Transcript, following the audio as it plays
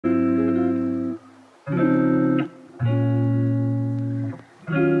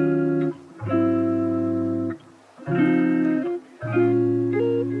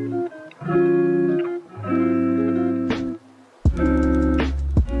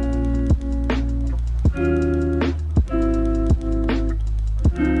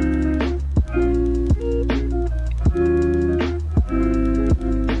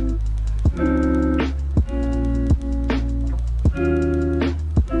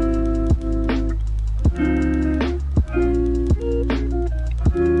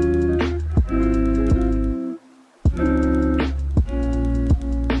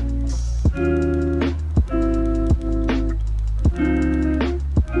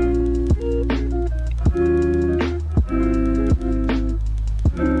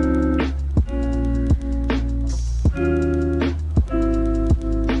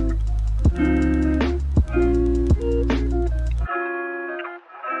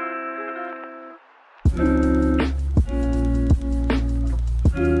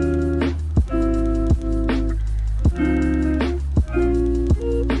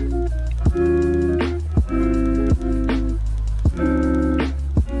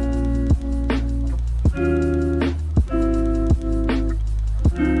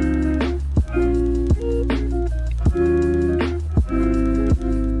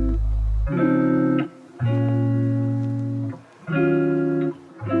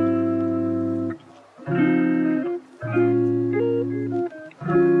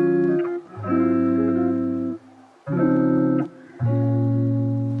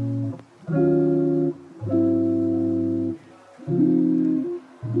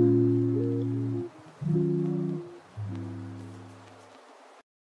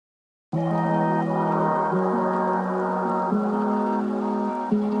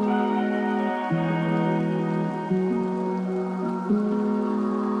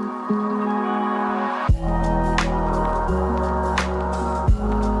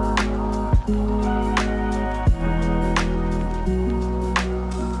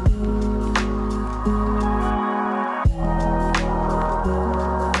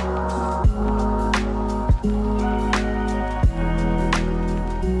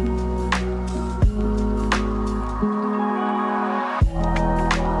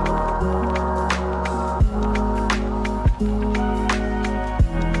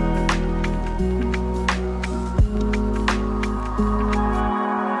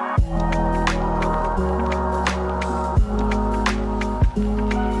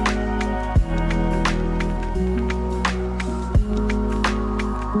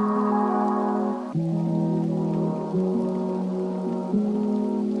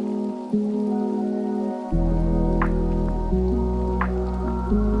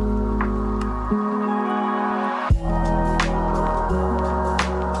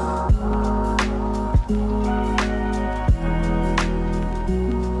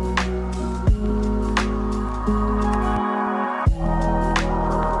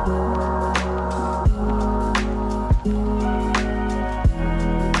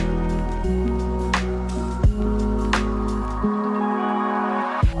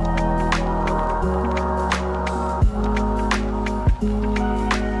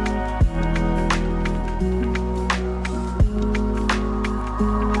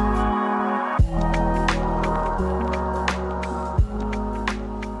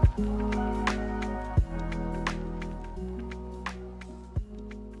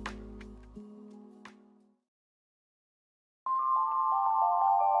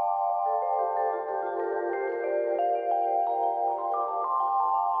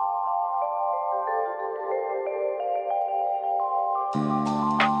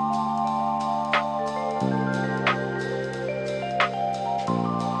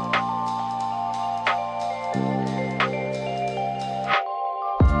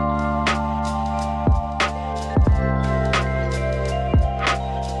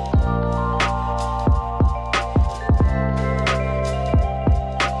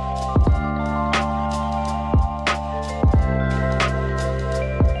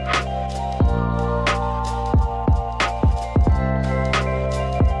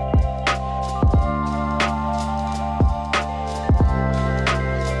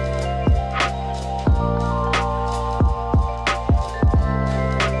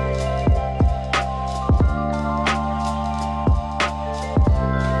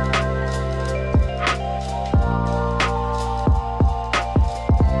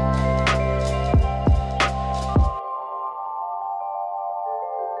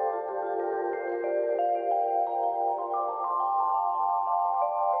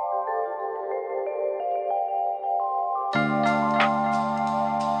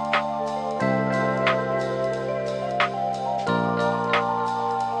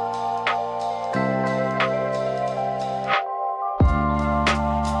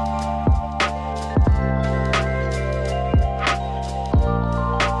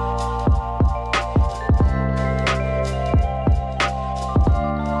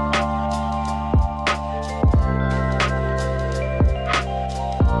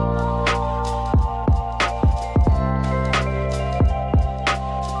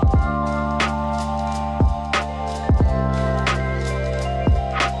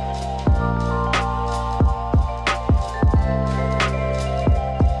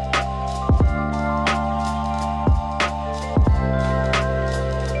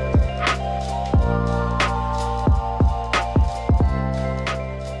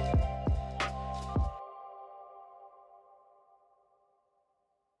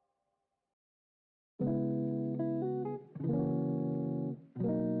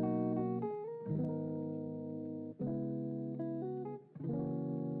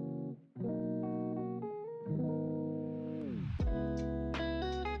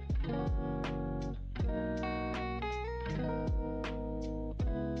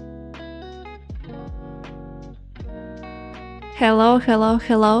Hello, hello,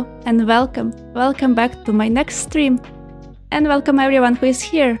 hello, and welcome. Welcome back to my next stream. And welcome everyone who is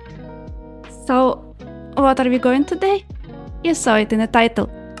here. So, what are we going today? You saw it in the title.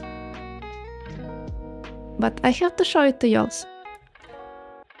 But I have to show it to y'all.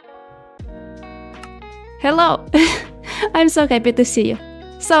 Hello! I'm so happy to see you.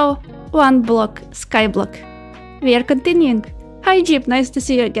 So, one block, Skyblock. We are continuing. Hi Jeep, nice to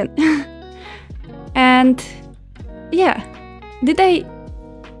see you again. And yeah, did I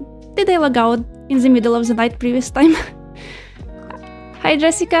log out in the middle of the night previous time? Hi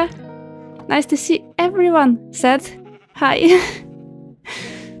Jessica, nice to see everyone. Said hi.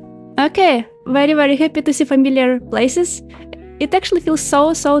 Okay, very happy to see familiar places. It actually feels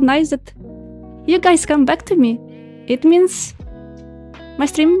so nice that you guys come back to me. It means my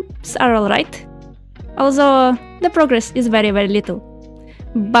streams are alright. Although the progress is very little.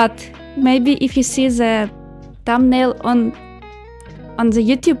 But maybe if you see the thumbnail on the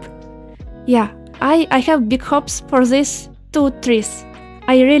YouTube, yeah, I have big hopes for these 2 trees.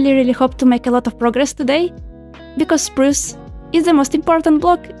 I really hope to make a lot of progress today, because spruce is the most important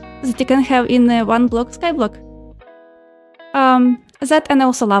block that you can have in one block Skyblock. That and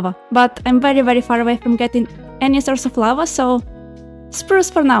also lava, but I'm very far away from getting any source of lava, so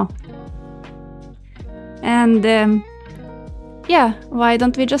spruce for now. And yeah, why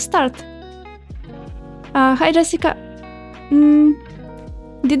don't we just start? Hi Jessica.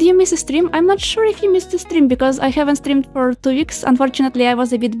 Did you miss a stream? I'm not sure if you missed a stream because I haven't streamed for 2 weeks. Unfortunately, I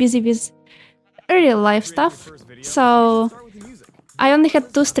was a bit busy with real life stuff. So I only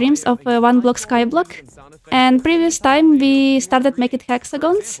had 2 streams of one block Skyblock. And previous time we started making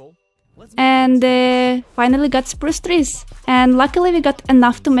hexagons. And finally got spruce trees. And luckily we got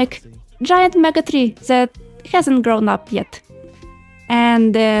enough to make giant mega tree that hasn't grown up yet.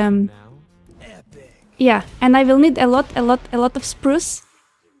 And yeah, and I will need a lot of spruce.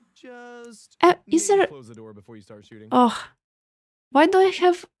 Is there... Oh, why do I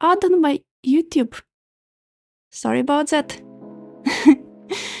have ad on my YouTube? Sorry about that.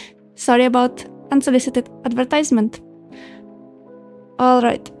 Sorry about unsolicited advertisement.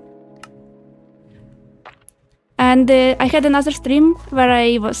 Alright. And I had another stream where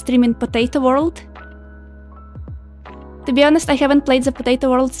I was streaming Potato World. To be honest, I haven't played the Potato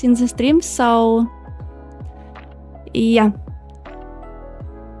World since the stream, so... yeah.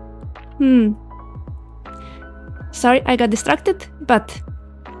 Sorry, I got distracted, but...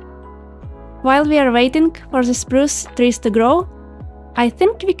 while we are waiting for the spruce trees to grow, I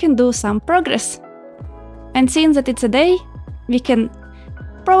think we can do some progress. And seeing that it's a day, we can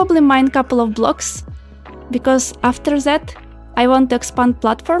probably mine a couple of blocks, because after that, I want to expand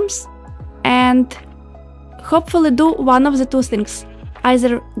platforms and hopefully do one of the 2 things,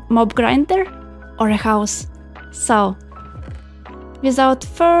 either mob grinder or a house. So, without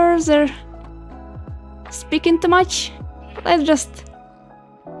further speaking too much, let's just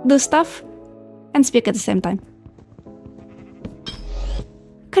do stuff and speak at the same time.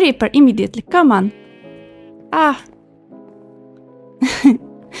 Creeper, immediately, come on. Ah.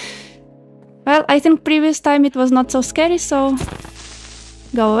 Well, I think previous time it was not so scary, so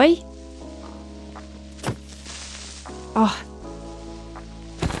go away. Oh.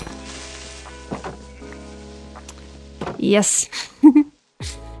 Yes.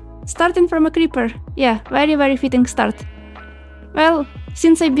 Starting from a creeper. Yeah, very fitting start. Well,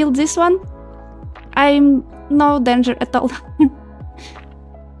 since I built this one, I'm no danger at all.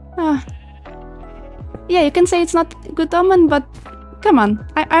 Yeah, you can say it's not a good omen, but come on,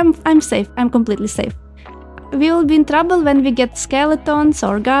 I'm safe. I'm completely safe. We will be in trouble when we get skeletons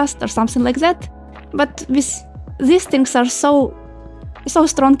or ghosts or something like that. But these things are so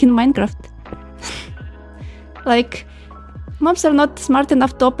strong in Minecraft. Like, mobs are not smart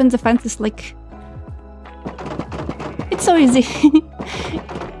enough to open the fences, like... it's so easy.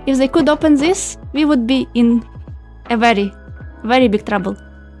 If they could open this, we would be in a very big trouble.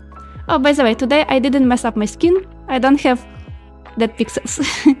 Oh, by the way, today I didn't mess up my skin. I don't have dead pixels.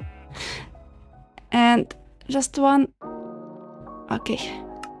 And just one... okay.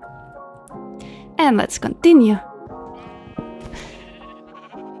 And let's continue.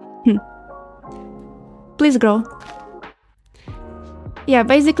 Please grow. Yeah,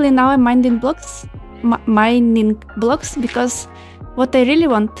 basically now I'm mining blocks. Mining blocks because what I really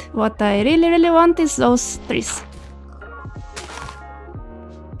want is those trees.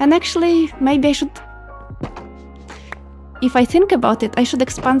 And actually, maybe I should... if I think about it, I should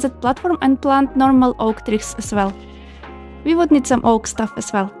expand that platform and plant normal oak trees as well. We would need some oak stuff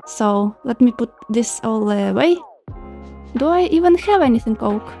as well. So let me put this all away. Do I even have anything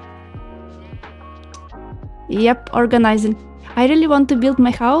oak? Yep, organizing. I really want to build my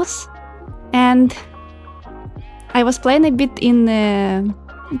house, and I was playing a bit in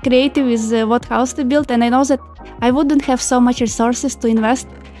creative with what house to build, and I know that I wouldn't have so much resources to invest.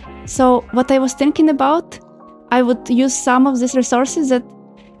 So what I was thinking about, I would use some of these resources that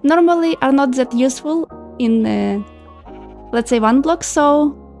normally are not that useful in, let's say, one block.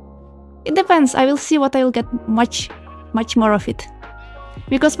 So it depends. I will see what I will get much more of it.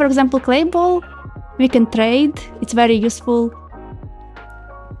 Because, for example, clay ball, we can trade. It's very useful.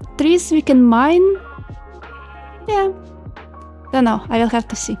 Trees we can mine. Yeah. Don't know. I will have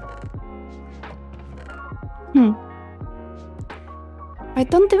to see. I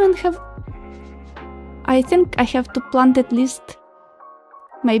don't even have... I think I have to plant at least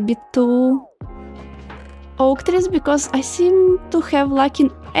maybe 2 oak trees, because I seem to have luck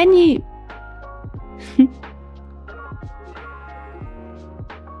in any...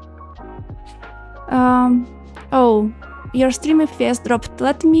 Oh, your stream FPS dropped.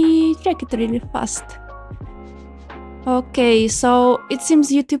 Let me check it really fast. Okay, so it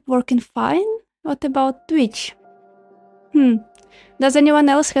seems YouTube working fine. What about Twitch? Does anyone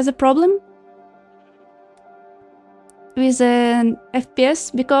else has a problem with an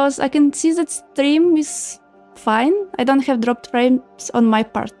FPS? Because I can see that stream is fine. I don't have dropped frames on my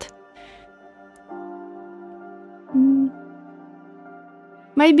part.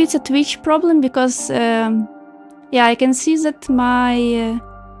 Maybe it's a Twitch problem, because yeah, I can see that my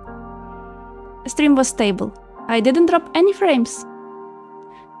stream was stable. I didn't drop any frames.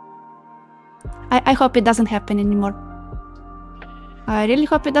 I hope it doesn't happen anymore. I really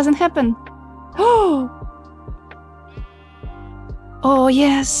hope it doesn't happen. Oh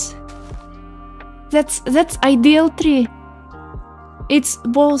yes, that's ideal tree. It's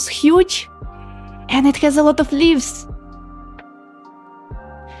both huge and it has a lot of leaves.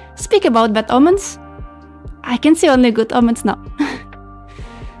 Speak about bad omens. I can see only good omens now.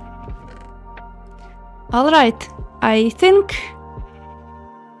 Alright, I think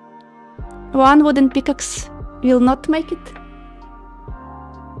one wooden pickaxe will not make it.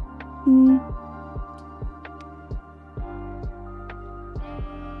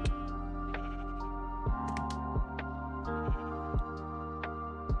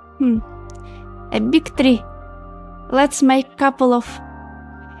 A big tree. Let's make couple of...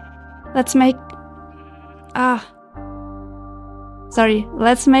 Let's make...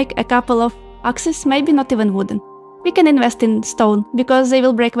 Let's make a couple of axes, maybe not even wooden. We can invest in stone, because they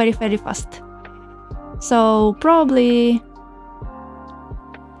will break very, very fast. So, probably...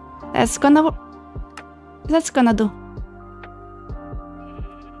 That's gonna do.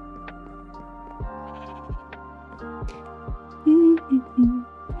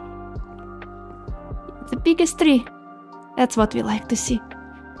 The biggest tree. That's what we like to see.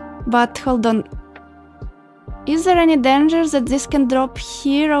 But hold on. Is there any danger that this can drop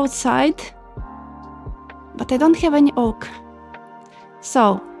here outside? But I don't have any oak.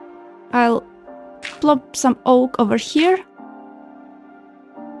 So, I'll plop some oak over here.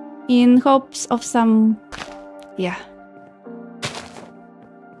 In hopes of some... yeah.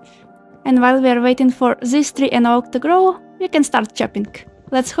 And while we are waiting for this tree and oak to grow, we can start chopping.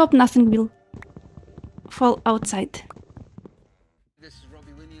 Let's hope nothing will fall outside. This is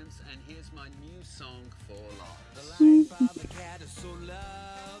Robbie Williams, and here's my new song for love. The life of a cat is so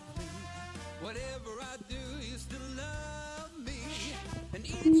lovely. Whatever I do is to love me. And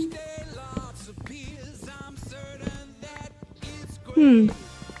each day lots of peers, I'm certain that it's great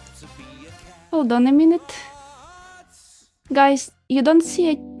to be a cat. Hold on a minute. Guys, you don't see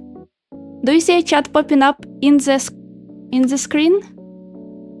a... Do you see a chat popping up in the screen?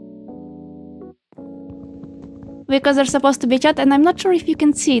 Because there's supposed to be a chat, and I'm not sure if you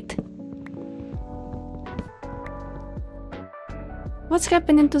can see it. What's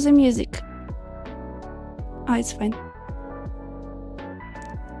happening to the music? Oh, it's fine.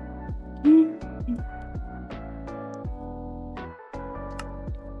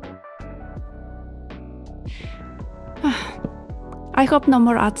 I hope no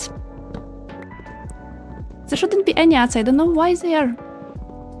more ads. There shouldn't be any ads. I don't know why they are.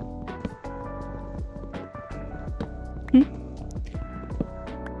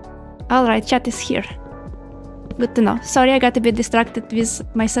 Alright, chat is here. Good to know. Sorry, I got a bit distracted with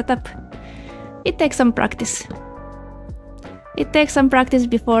my setup. It takes some practice. It takes some practice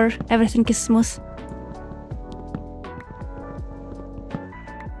before everything is smooth.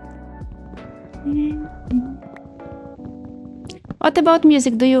 What about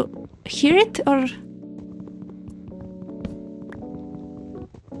music? Do you hear it or...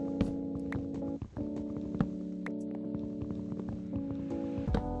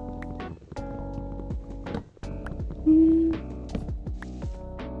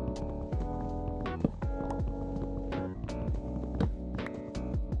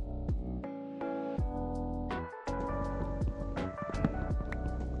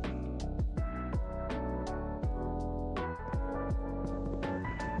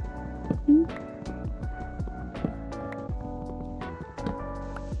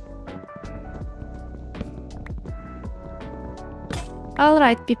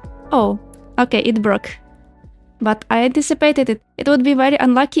 Alright, oh, okay, it broke. But I anticipated it. It would be very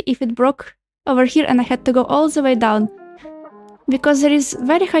unlucky if it broke over here and I had to go all the way down. Because there is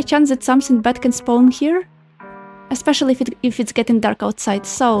very high chance that something bad can spawn here. Especially if it's getting dark outside.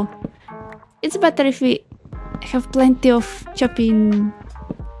 So, it's better if we have plenty of chopping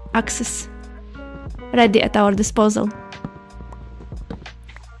axes ready at our disposal.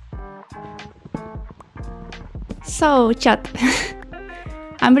 So, chat.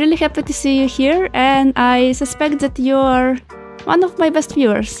 I'm really happy to see you here, and I suspect that you are one of my best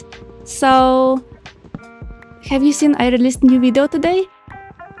viewers. So, have you seen I released a new video today?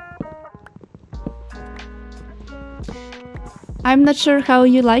 I'm not sure how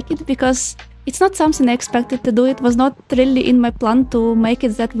you like it, because it's not something I expected to do. It was not really in my plan to make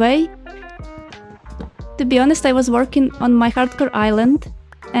it that way. To be honest, I was working on my hardcore island,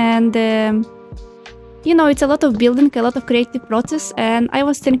 and you know, it's a lot of building, a lot of creative process, and I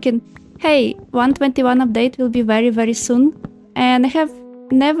was thinking, hey, 1.21 update will be very, very soon, and I have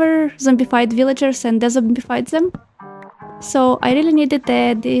never zombified villagers and de-zombified them, so I really needed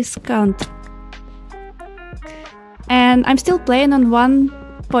a discount. And I'm still playing on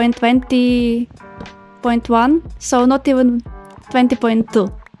 1.20.1, so not even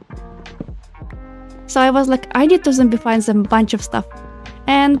 20.2. So I was like, I need to zombify some bunch of stuff.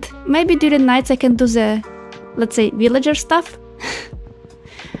 And maybe during nights I can do the, let's say, villager stuff.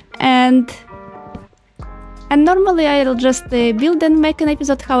 and normally I'll just build and make an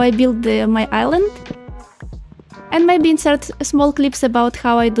episode how I build my island. And maybe insert small clips about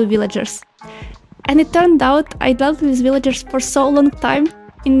how I do villagers. And it turned out I dealt with villagers for so long time,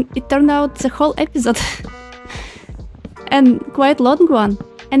 it turned out the whole episode. And quite long one.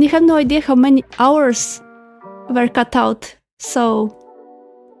 And you have no idea how many hours were cut out, so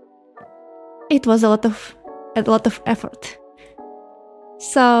it was a lot of effort.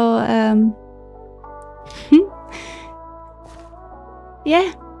 So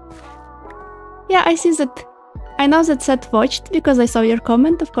yeah, I see that. I know that Seth watched because I saw your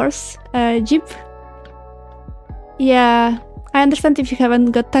comment, of course, Jeep. Yeah, I understand if you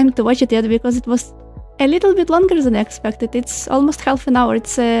haven't got time to watch it yet because it was a little bit longer than I expected. It's almost half an hour.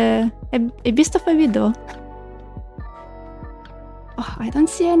 It's a beast of a video. Oh, I don't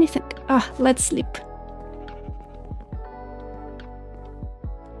see anything. Ah, let's sleep.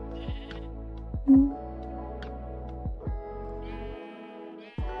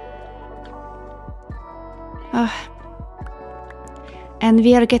 And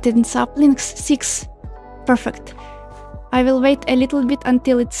we are getting saplings 6. Perfect. I will wait a little bit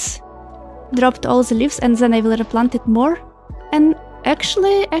until it's dropped all the leaves and then I will replant it more. And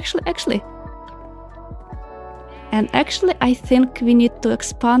actually, I think we need to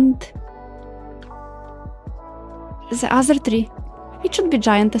expand the other tree. It should be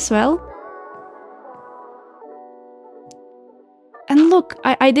giant as well. And look,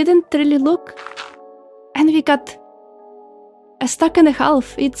 I didn't really look. And we got a stack and a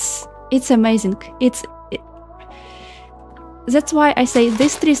half. It's amazing. That's why I say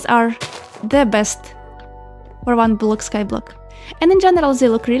these trees are the best for 1 block skyblock. And in general, they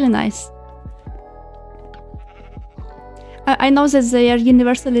look really nice. I know that they are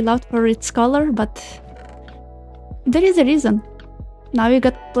universally loved for its color, but there is a reason. Now we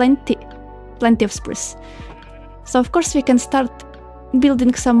got plenty of spruce. So of course we can start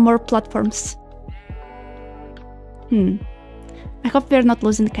building some more platforms. I hope we are not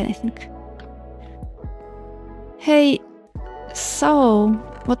losing anything. Hey, so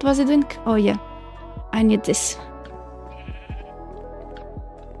what was I doing? Oh yeah, I need this.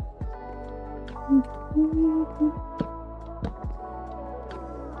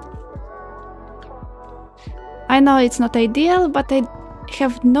 I know it's not ideal, but I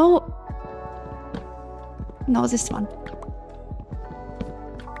have no, this one.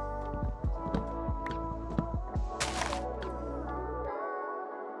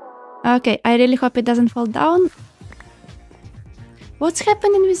 Okay, I really hope it doesn't fall down. What's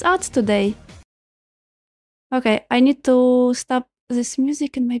happening with ads today? Okay, I need to stop this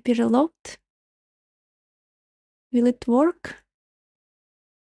music and maybe reload. Will it work?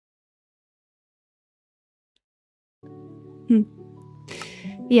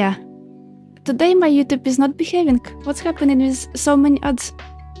 Yeah. Today my YouTube is not behaving. What's happening with so many ads?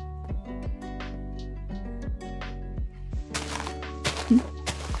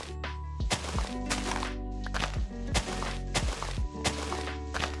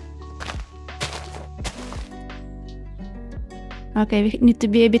 Okay, we need to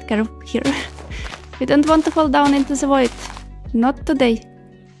be a bit careful here. We don't want to fall down into the void. Not today.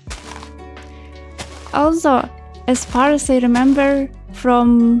 Also, as far as I remember,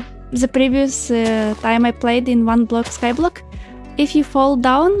 from the previous time I played in 1 block Skyblock. If you fall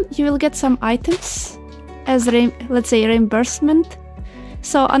down, you will get some items as, let's say, reimbursement.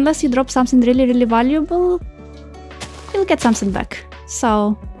 So unless you drop something really valuable, you'll get something back.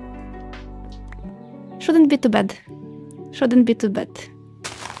 So shouldn't be too bad. Shouldn't be too bad.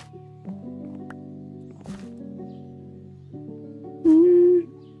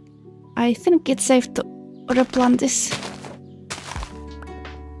 I think it's safe to replant this.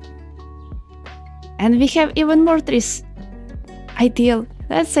 And we have even more trees. Ideal.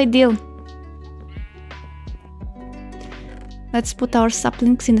 That's ideal. Let's put our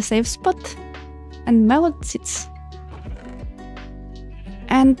saplings in a safe spot. And melon seeds.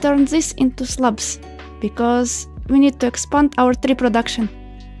 And turn this into slabs. Because we need to expand our tree production.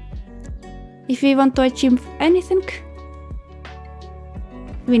 If we want to achieve anything,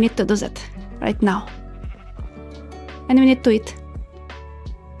 we need to do that right now. And we need to eat.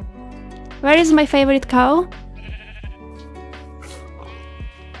 Where is my favorite cow?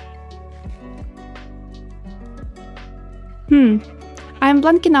 I'm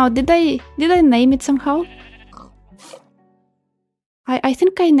blanking out. Did I name it somehow? I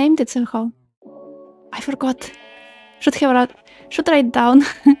think I named it somehow. I forgot. Should write down.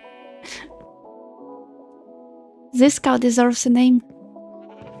 This cow deserves a name.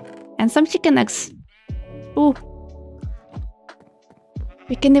 And some chicken eggs. Ooh.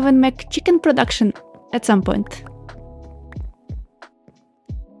 We can even make chicken production at some point.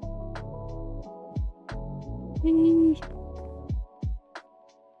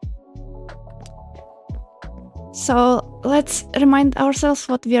 So let's remind ourselves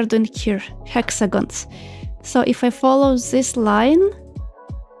what we are doing here. Hexagons. So if I follow this line,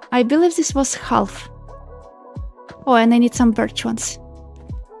 I believe this was half. Oh, and I need some birch ones.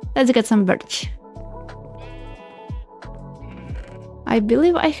 Let's get some birch. I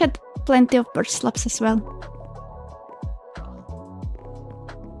believe I had plenty of birch slabs as well.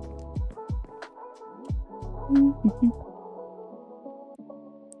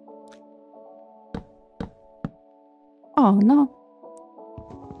 Oh no.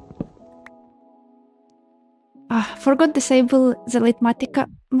 Forgot disable the Litmatica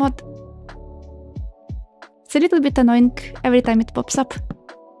mod. It's a little bit annoying every time it pops up.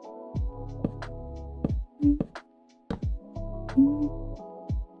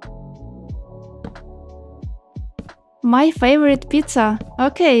 My favorite pizza.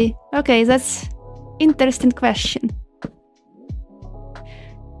 Okay, that's interesting question.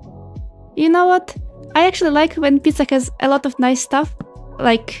 You know what? I actually like when pizza has a lot of nice stuff,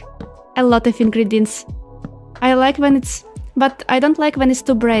 like a lot of ingredients. I like when it's, but I don't like when it's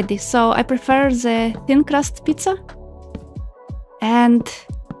too bready, so I prefer the thin crust pizza. And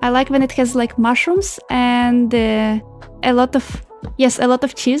I like when it has like mushrooms and a lot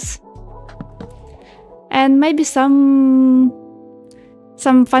of cheese. And maybe some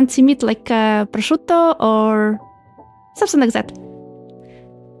fancy meat like prosciutto or something like that.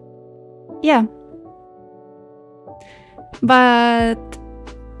 Yeah. But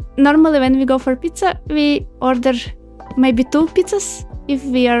normally when we go for pizza, we order maybe 2 pizzas if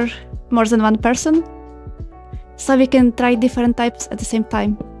we are more than 1 person. So we can try different types at the same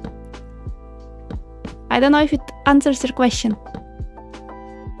time. I don't know if it answers your question.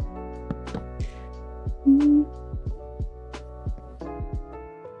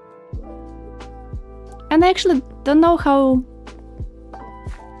 And I actually don't know how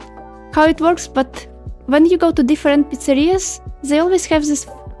it works, but when you go to different pizzerias, they always have these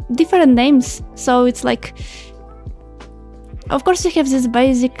different names. So it's like, of course you have this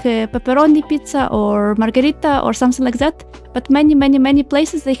basic pepperoni pizza or margherita or something like that, but many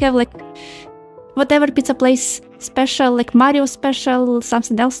places they have like whatever pizza place special, like Mario special,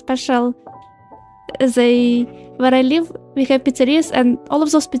 something else special. Where I live, we have pizzerias, and all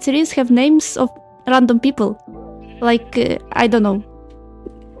of those pizzerias have names of random people. Like, I don't know.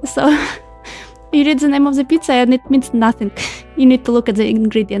 So, you read the name of the pizza and it means nothing. You need to look at the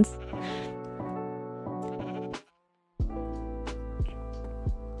ingredients.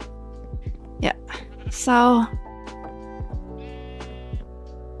 Yeah, so...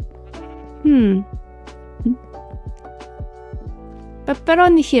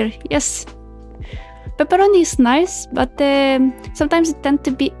 Pepperoni here, yes. Pepperoni is nice, but sometimes it tends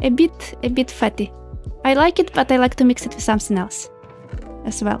to be a bit fatty. I like it, but I like to mix it with something else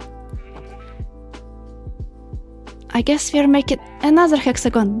as well. I guess we are making another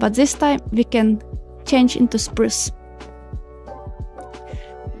hexagon, but this time we can change into spruce.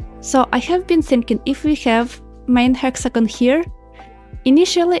 So I have been thinking, if we have main hexagon here,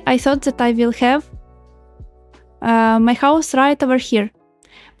 initially I thought that I will have my house right over here.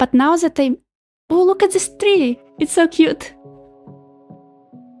 But now that I... Oh, look at this tree! It's so cute!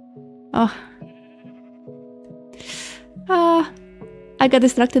 Oh. I got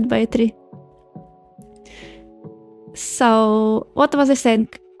distracted by a tree. So, what was I saying?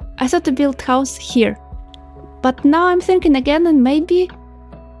 I thought to build house here. But now I'm thinking again, and maybe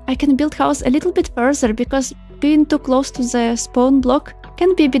I can build house a little bit further, because being too close to the spawn block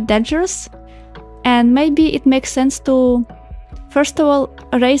can be a bit dangerous. And maybe it makes sense to, first of all,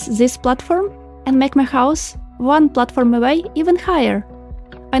 raise this platform and make my house one platform away even higher.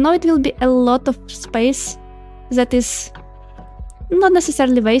 I know it will be a lot of space that is not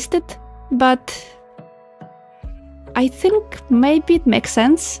necessarily wasted, but I think maybe it makes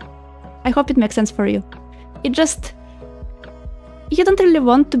sense. I hope it makes sense for you. It just... You don't really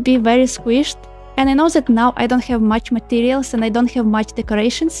want to be very squished, and I know that now I don't have much materials and I don't have much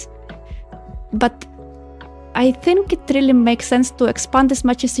decorations, but I think it really makes sense to expand as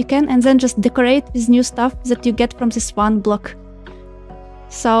much as you can and then just decorate with new stuff that you get from this one block.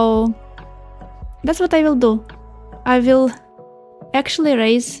 So that's what I will do. I will actually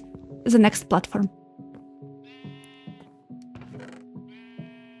raise the next platform.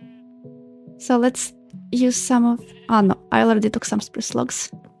 So let's use some of... Oh no, I already took some spruce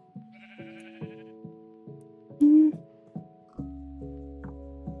logs.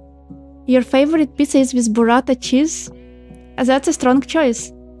 Your favorite pizza is with burrata cheese? That's a strong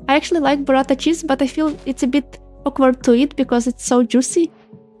choice. I actually like burrata cheese, but I feel it's a bit awkward to eat because it's so juicy.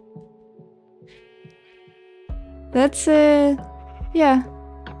 That's yeah.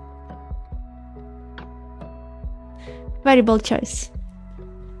 Very bold choice.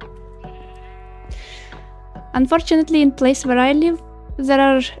 Unfortunately, in place where I live, there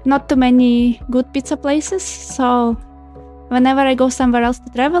are not too many good pizza places, so whenever I go somewhere else to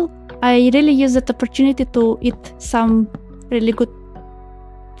travel, I really use that opportunity to eat some really good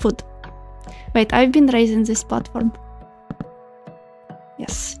food. Wait, I've been raising this platform.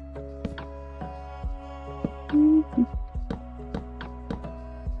 Yes.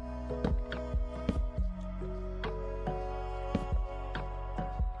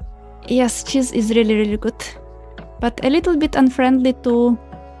 Yes, cheese is really good, but a little bit unfriendly to,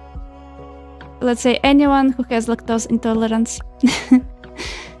 let's say, anyone who has lactose intolerance.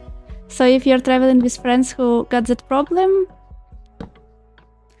 So if you're traveling with friends who got that problem,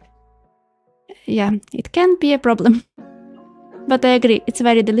 yeah, it can be a problem. But I agree, it's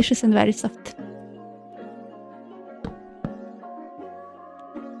very delicious and very soft.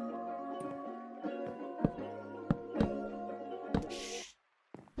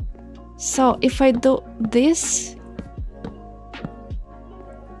 So if I do this,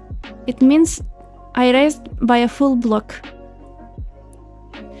 it means I raised by a full block.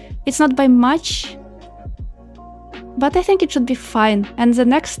 It's not by much, but I think it should be fine. And the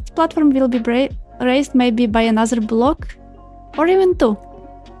next platform will be raised maybe by another block, or even two.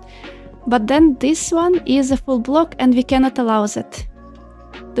 But then this one is a full block and we cannot allow that.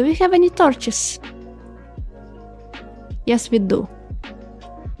 Do we have any torches? Yes, we do.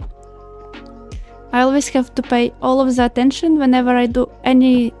 I always have to pay all of the attention whenever I do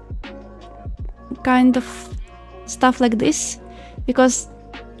any kind of stuff like this, because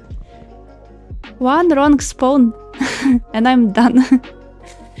one wrong spawn and I'm done.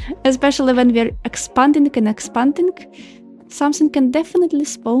 Especially when we're expanding and expanding, something can definitely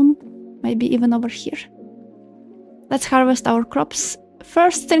spawn, maybe even over here. Let's harvest our crops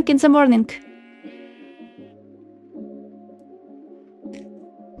first thing in the morning.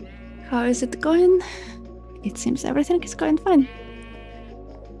 How is it going? It seems everything is going fine.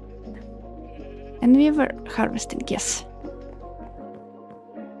 And we were harvesting, yes.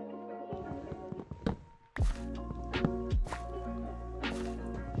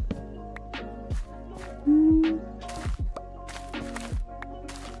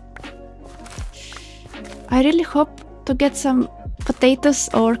 I really hope to get some potatoes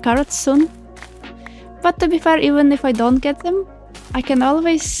or carrots soon. But to be fair, even if I don't get them, I can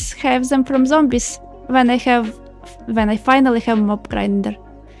always have them from zombies when I finally have mob grinder.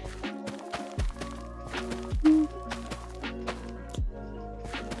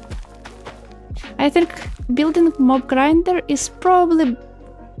 I think building mob grinder is probably...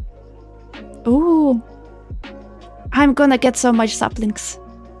 Ooh! I'm gonna get so much saplings.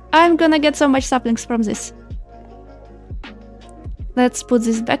 I'm gonna get so much saplings from this. Let's put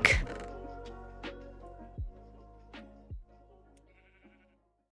this back.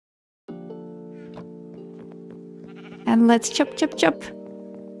 And let's chop, chop, chop.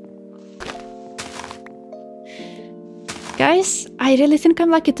 Guys, I really think I'm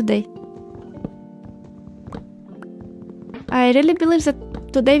lucky today. I really believe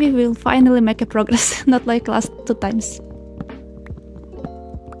that today we will finally make a progress, not like last 2 times.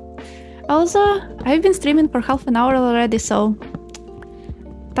 Also, I've been streaming for half an hour already, so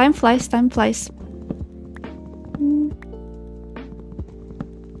time flies, time flies.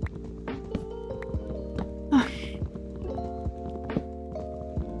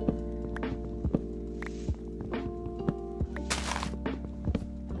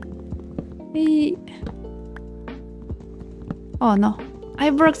 Oh no, I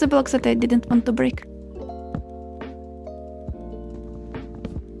broke the blocks that I didn't want to break.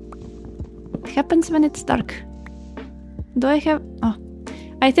 It happens when it's dark. Do I have... Oh,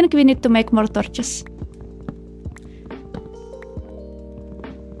 I think we need to make more torches.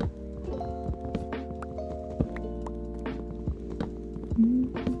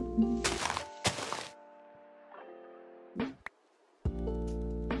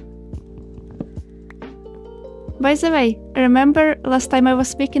 By the way, remember last time I was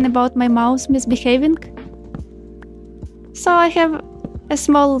speaking about my mouse misbehaving? So I have a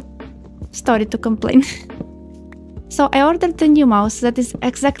small story to complain. So I ordered a new mouse that is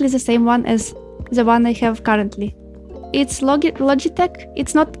exactly the same one as the one I have currently. It's Logitech,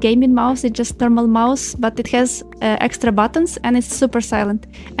 it's not gaming mouse, it's just normal mouse, but it has extra buttons and it's super silent.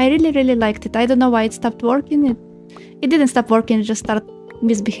 I really liked it. I don't know why it stopped working. It didn't stop working, it just started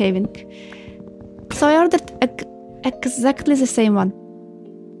misbehaving. So I ordered exactly the same one.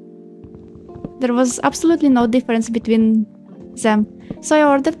 There was absolutely no difference between them. So I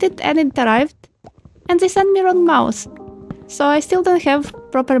ordered it and it arrived and they sent me wrong mouse. So I still don't have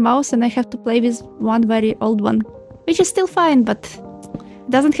proper mouse and I have to play with one very old one. Which is still fine, but it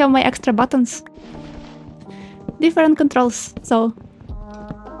doesn't have my extra buttons. Different controls, so...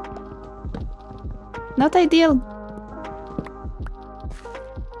 not ideal.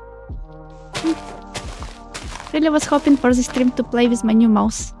 Really was hoping for this stream to play with my new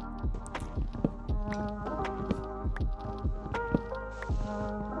mouse.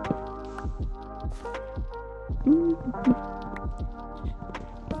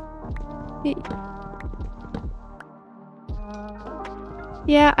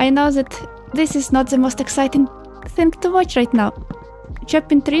 Yeah, I know that this is not the most exciting thing to watch right now.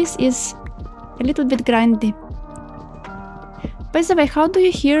 Chopping trees is a little bit grindy. By the way, how do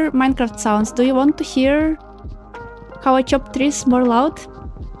you hear Minecraft sounds? Do you want to hear how I chop trees more loud?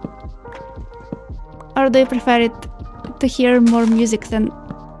 Or do you prefer it to hear more music than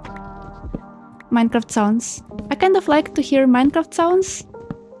Minecraft sounds? I kind of like to hear Minecraft sounds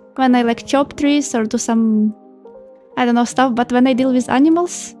when I like chop trees or do some, I don't know, stuff, but when I deal with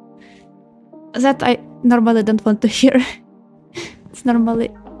animals, that I normally don't want to hear. It's normally...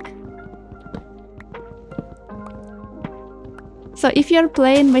 So if you're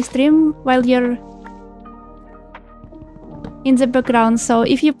playing my stream while you're in the background, so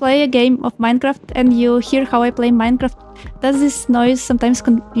if you play a game of Minecraft and you hear how I play Minecraft, does this noise sometimes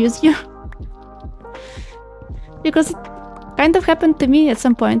confuse you? Because it kind of happened to me at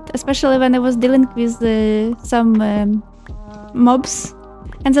some point, especially when I was dealing with some mobs,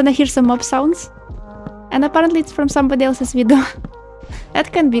 and then I hear some mob sounds, and apparently it's from somebody else's video.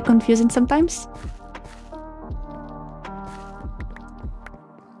 That can be confusing sometimes.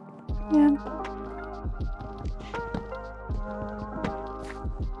 Yeah.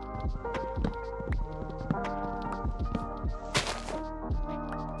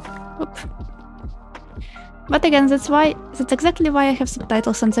 Oop. But again, that's exactly why I have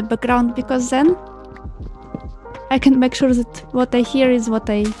subtitles on the background, because then I can make sure that what I hear is what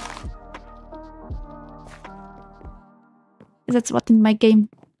I... that's what in my game.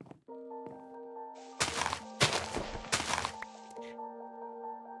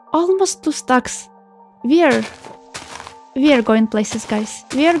 Almost 2 stacks. We are going places, guys.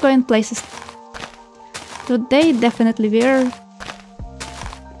 We are going places. Today, definitely, we are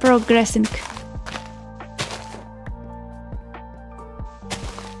progressing.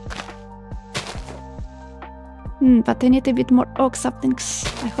 But I need a bit more oak saplings.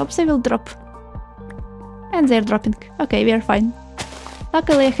 I hope they will drop. And they're dropping. Okay, we are fine.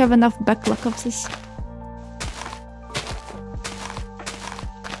 Luckily, I have enough backlog of this.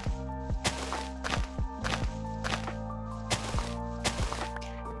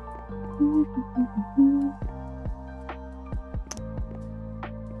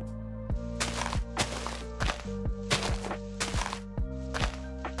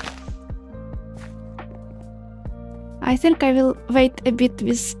 I think I will wait a bit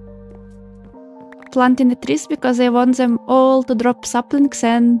with planting the trees because I want them all to drop saplings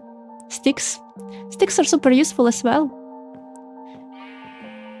and sticks. Sticks are super useful as well.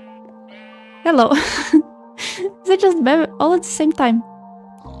 Hello. They just bev all at the same time.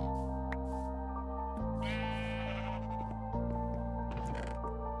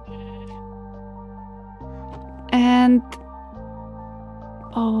 And...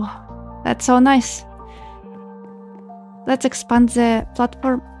 oh, that's so nice. Let's expand the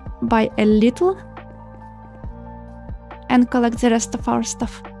platform by a little and collect the rest of our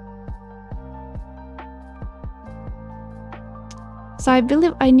stuff. So I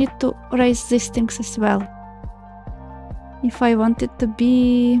believe I need to raise these things as well if I want it to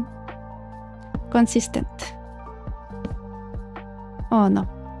be consistent. Oh no.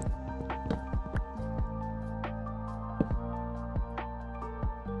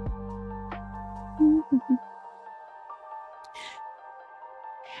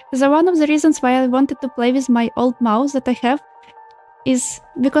 So one of the reasons why I wanted to play with my old mouse that I have is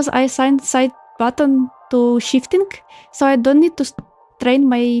because I assigned side button to shifting, so I don't need to train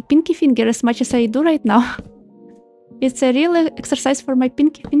my pinky finger as much as I do right now. It's a real exercise for my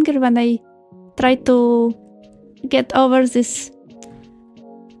pinky finger when I try to get over this...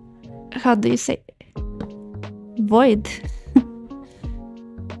 how do you say? Void.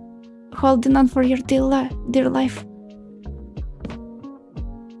 Holding on for your dear life.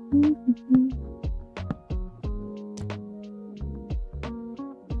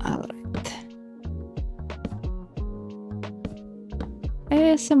 Alright.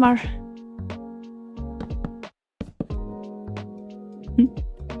 ASMR.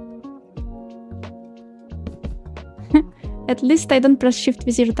 At least I don't press shift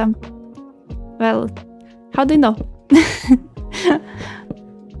with your thumb. Well, how do you know?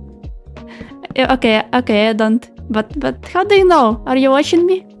 Okay, I don't. But how do you know? Are you watching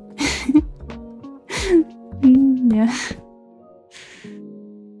me? Yeah.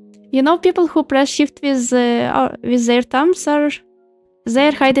 You know, people who press shift with their thumbs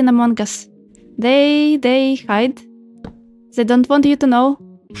they're hiding among us. They hide. They don't want you to know.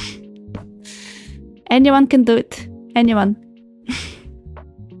 Anyone can do it. Anyone.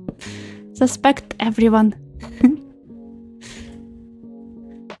 Suspect everyone.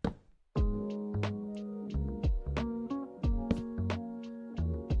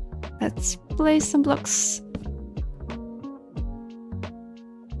 Let's place some blocks.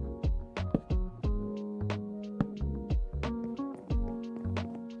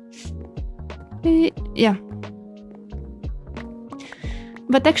 Yeah.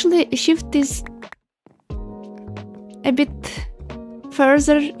 But actually, shift is a bit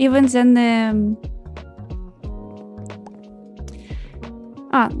further even than...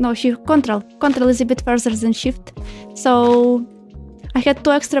 no, control. Control is a bit further than shift. So I had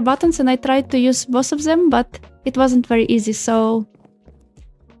 2 extra buttons and I tried to use both of them, but it wasn't very easy. So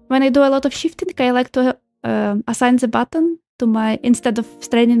when I do a lot of shifting, I like to assign the button to instead of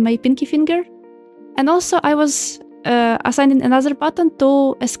straining my pinky finger. And also I was assigning another button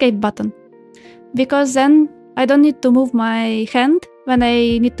to escape button, because then I don't need to move my hand when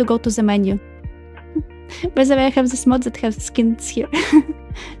I need to go to the menu. By the way, I have this mod that has skins here.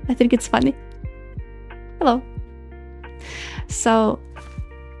 I think it's funny. Hello. So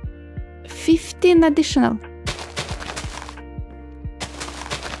 15 additional.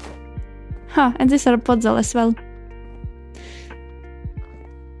 Huh, and these are puzzle as well.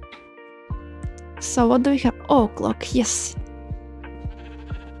 So what do we have? Oh, clock, yes.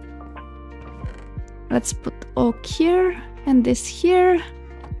 Let's put oak here and this here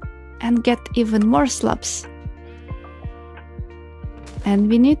and get even more slabs. And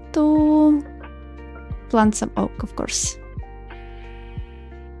we need to plant some oak, of course.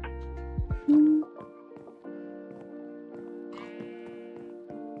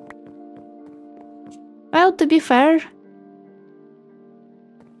 Well, to be fair,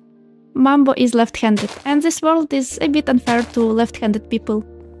 Mambo is left-handed, and this world is a bit unfair to left-handed people.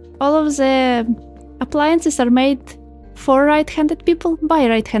 All of the appliances are made for right-handed people by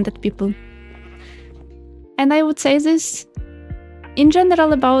right-handed people. And I would say this in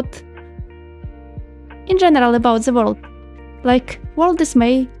general about the world. Like, world is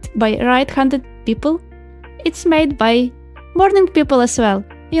made by right-handed people. It's made by morning people as well.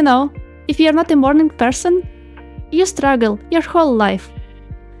 You know, if you're not a morning person, you struggle your whole life.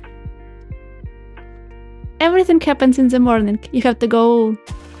 Everything happens in the morning. You have to go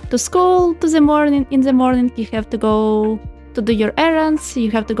to school in the morning, you have to go to do your errands,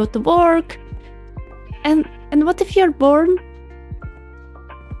 you have to go to work. And what if you're born?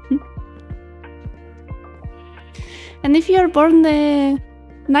 And if you're born a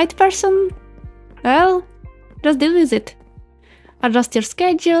night person, well, just deal with it. Adjust your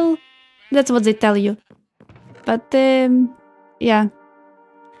schedule, that's what they tell you. But, yeah,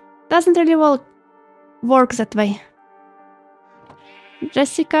 doesn't really work that way.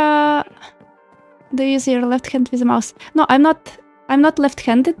 Jessica, do you use your left hand with the mouse? No, I'm not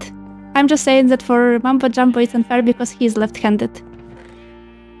left-handed. I'm just saying that for Mambo Jumbo it's unfair because he's left-handed.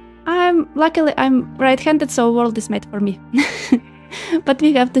 Luckily I'm right-handed, so world is made for me. But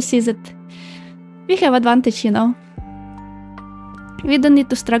we have to see that we have advantage, you know. We don't need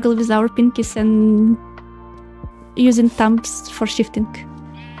to struggle with our pinkies and using thumbs for shifting.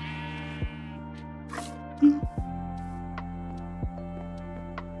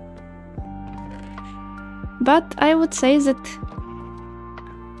 But I would say that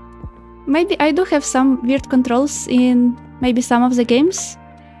maybe I do have some weird controls in maybe some of the games.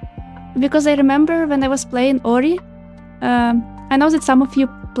 Because I remember when I was playing Ori, I know that some of you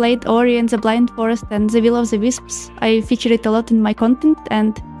played Ori and the Blind Forest and the Will of the Wisps. I feature it a lot in my content,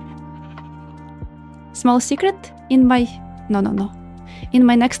 and small secret, in my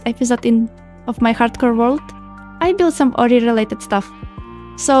next episode of my hardcore world, I built some Ori related stuff.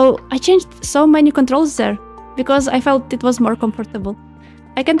 So I changed so many controls there because I felt it was more comfortable.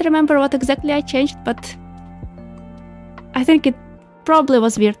 I can't remember what exactly I changed, but I think it probably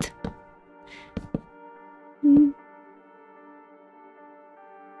was weird.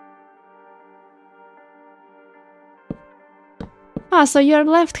 Ah, so you're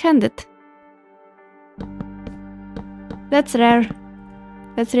left-handed. That's rare.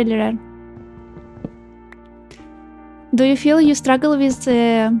 That's really rare. Do you feel you struggle with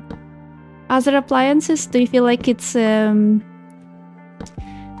other appliances? Do you feel like it's... I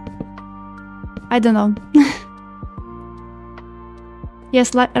don't know.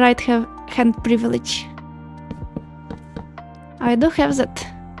 Yes, right hand privilege. I do have that.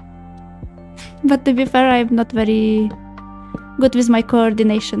 But to be fair, I'm not very good with my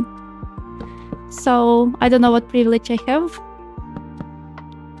coordination. So I don't know what privilege I have.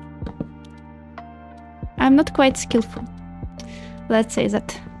 I'm not quite skillful. Let's say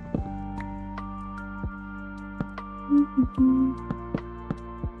that.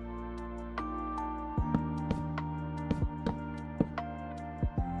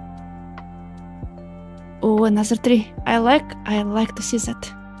 Oh, another tree. I like to see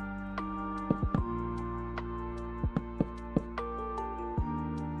that.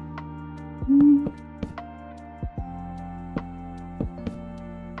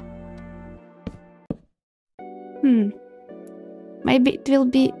 Maybe it will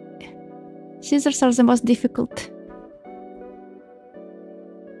be... Scissors are the most difficult.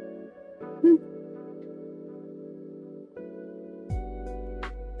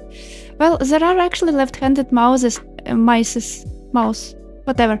 Well, there are actually left-handed mouse,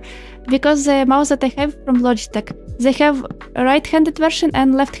 whatever. Because the mouse that I have from Logitech, they have a right-handed version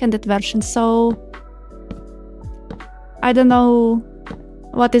and left-handed version, so... I don't know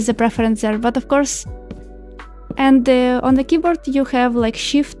what is the preference there, but of course... And on the keyboard you have like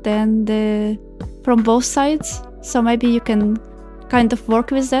shift and from both sides, so maybe you can kind of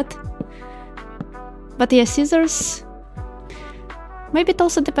work with that. But yeah, scissors... Maybe it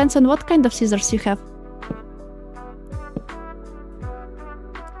also depends on what kind of scissors you have.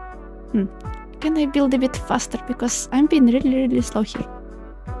 Can I build a bit faster, because I'm being really slow here.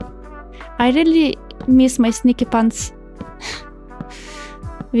 I really miss my sneaky pants.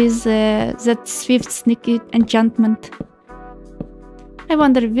 With that swift sneaky enchantment. I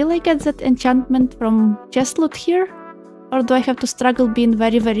wonder, will I get that enchantment from chest loot here? Or do I have to struggle being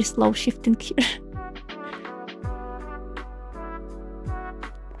very slow shifting here?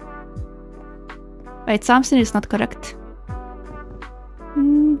 Wait, something is not correct.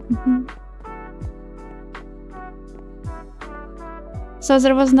 So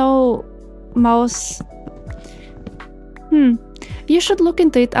there was no mouse. You should look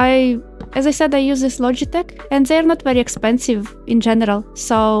into it. As I said, I use this Logitech, and they're not very expensive in general,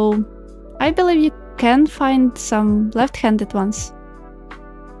 so I believe you can find some left-handed ones.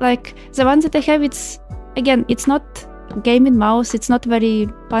 Like, the one that I have, it's not gaming mouse, it's not very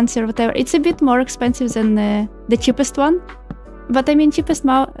fancy or whatever. It's a bit more expensive than the cheapest one, but I mean, cheapest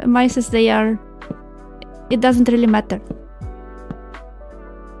mice, it doesn't really matter.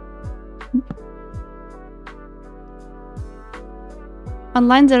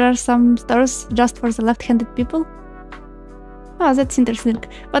 Online there are some stores just for the left-handed people. Oh, that's interesting.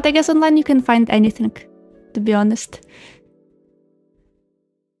 But I guess online you can find anything, to be honest.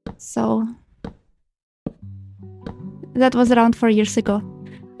 So... That was around 4 years ago.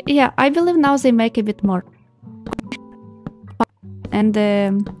 Yeah, I believe now they make a bit more. And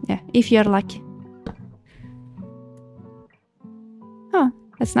yeah, if you're lucky. Oh,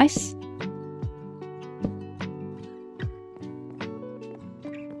 that's nice.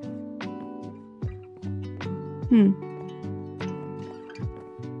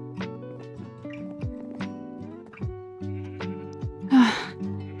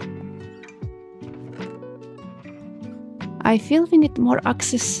 I feel we need more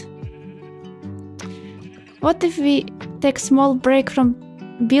access. What if we take small break from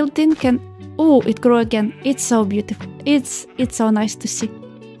building and... Oh, it grew again. It's so beautiful. It's so nice to see.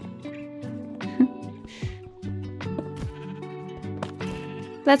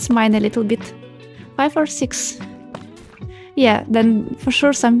 Let's mine a little bit. 5 or 6. Yeah, then for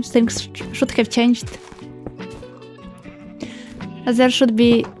sure some things should have changed. There should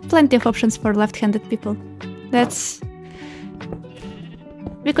be plenty of options for left-handed people. That's...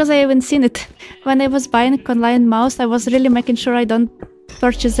 because I haven't seen it. When I was buying online mouse, I was really making sure I don't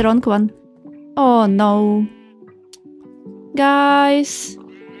purchase the wrong one. Oh no. Guys.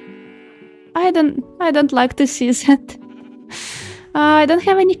 I don't like to see that. I don't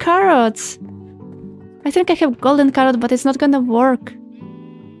have any carrots. I think I have golden carrot, but it's not gonna work.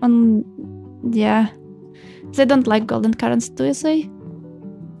 Yeah. They don't like golden carrots, do they?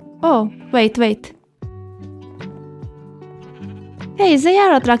 Oh, wait. Hey, they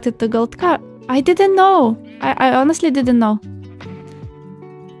are attracted to gold carrot. I didn't know. I honestly didn't know.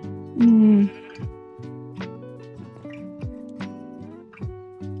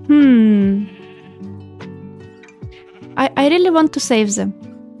 I really want to save them.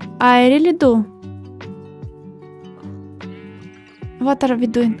 I really do. What are we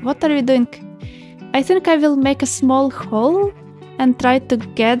doing? I think I will make a small hole and try to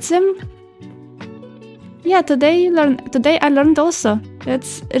get them. Yeah, today I learned also.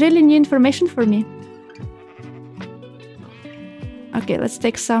 That's really new information for me. Okay, let's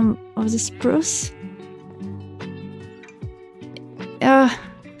take some of the spruce.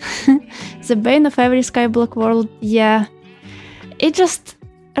 The bane of every Skyblock world, yeah. It just...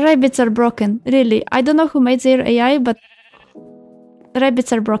 rabbits are broken, really. I don't know who made their AI, but...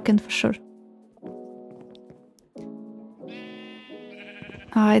 rabbits are broken for sure.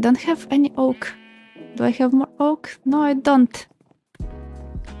 I don't have any oak. Do I have more oak? No, I don't.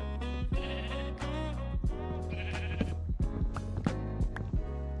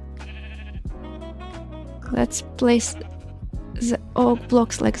 Let's place the oak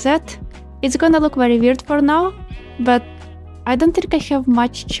blocks like that. It's gonna look very weird for now, but I don't think I have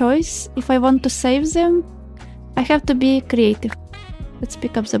much choice. If I want to save them, I have to be creative. Let's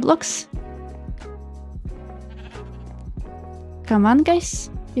pick up the blocks. Come on,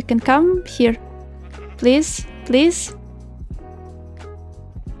 guys. You can come here. Please, please.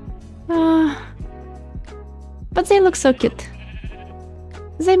 But they look so cute.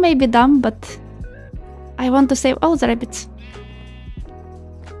 They may be dumb, but I want to save all the rabbits.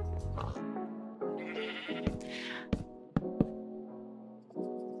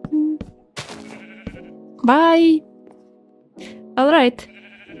 Bye! Alright.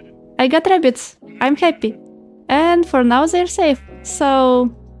 I got rabbits. I'm happy. And for now they're safe. So...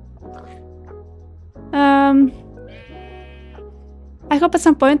 I hope at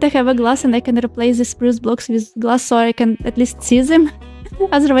some point I have a glass and I can replace the spruce blocks with glass so I can at least see them.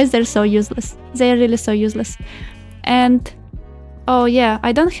 Otherwise they're so useless. They're really so useless. And... oh yeah,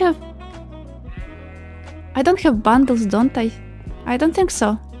 I don't have bundles, don't I? I don't think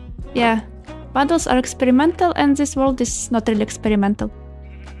so. Yeah. Bundles are experimental and this world is not really experimental.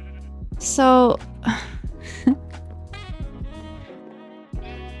 So...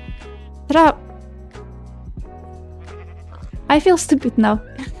 I feel stupid now.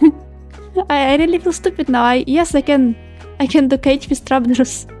 I really feel stupid now. Yes, I can do cage with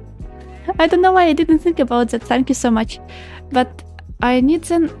trapdoors. I don't know why I didn't think about that. Thank you so much. But I need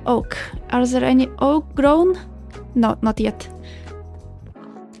an oak. Are there any oak grown? No, not yet.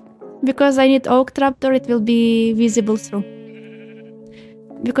 Because I need oak trapdoor, it will be visible through.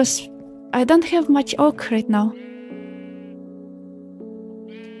 Because I don't have much oak right now.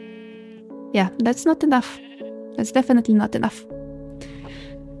 Yeah, that's not enough. That's definitely not enough.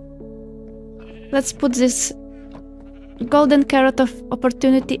 Let's put this golden carrot of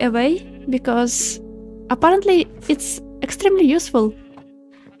opportunity away, because apparently it's extremely useful.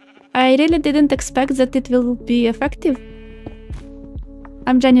 I really didn't expect that it will be effective.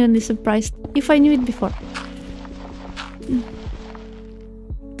 I'm genuinely surprised, if I knew it before.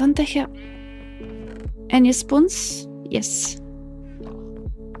 Don't I have any spoons? Yes.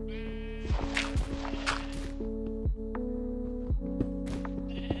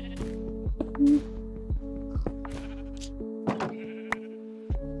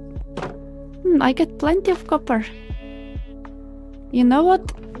 I get plenty of copper. You know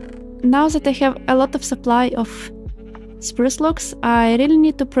what? Now that I have a lot of supply of spruce logs, I really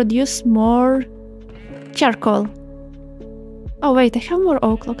need to produce more Charcoal. Oh wait, I have more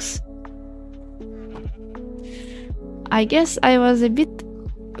oak logs. I guess I was a bit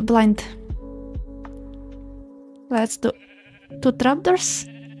blind. Let's do 2 trapdoors.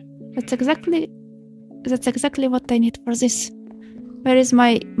 That's exactly what I need for this. Where is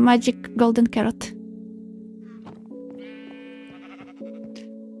my magic golden carrot?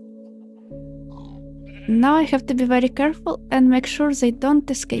 Now I have to be very careful and make sure they don't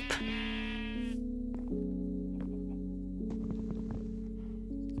escape.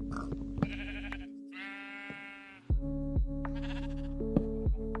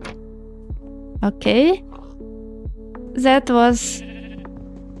 Okay. That was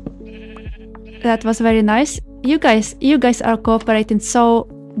very nice. You guys are cooperating so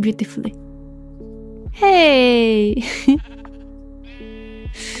beautifully. Hey!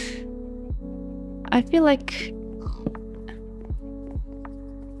 I feel like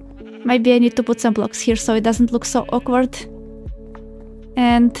maybe I need to put some blocks here so it doesn't look so awkward.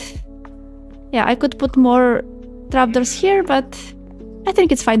 And yeah, I could put more trapdoors here, but I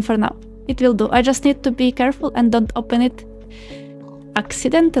think it's fine for now. It will do. I just need to be careful and don't open it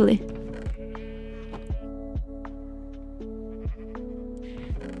accidentally.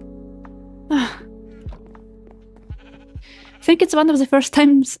 I think it's one of the first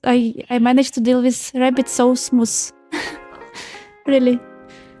times I managed to deal with rabbits so smooth. Really.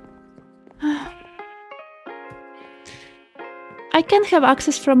 I can have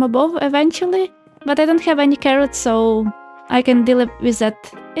access from above eventually, but I don't have any carrots, so I can deal with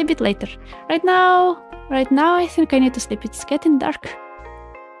that a bit later. Right now I think I need to sleep. It's getting dark.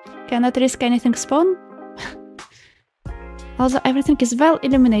 Cannot risk anything spawn. Also, everything is well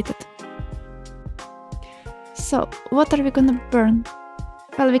illuminated. So, what are we gonna burn?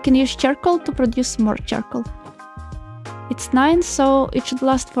 Well, we can use charcoal to produce more charcoal. It's 9, so it should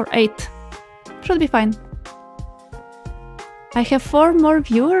last for 8. Should be fine. I have 4 more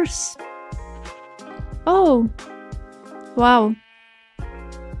viewers. Oh. Wow.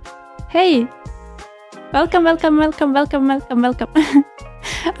 Hey. Welcome.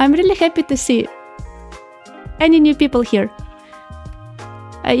 I'm really happy to see any new people here.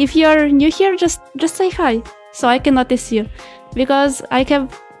 If you're new here, just say hi, so I can notice you. Because I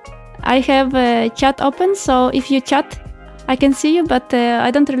have chat open, so if you chat, I can see you, but I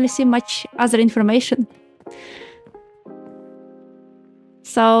don't really see much other information.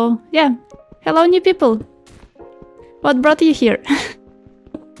 So yeah, hello new people. What brought you here?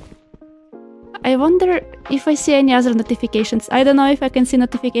 I wonder if I see any other notifications. I don't know if I can see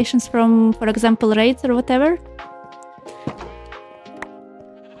notifications from, for example, raids or whatever.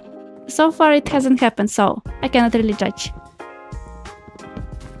 So far it hasn't happened, so I cannot really judge.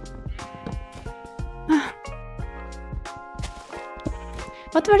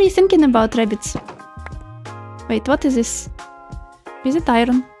 What were you thinking about, rabbits? Wait, what is this? Is it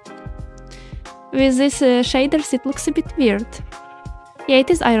iron? With these shaders it looks a bit weird. Yeah, it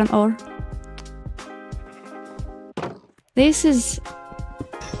is iron ore. This is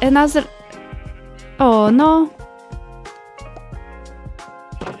another... Oh no.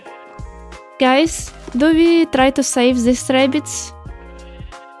 Guys, do we try to save these rabbits?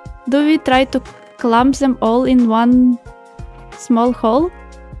 Do we try to clump them all in one small hole?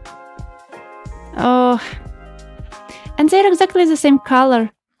 Oh. And they're exactly the same color.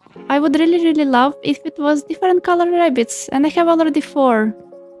 I would really love if it was different color rabbits, and I have already 4.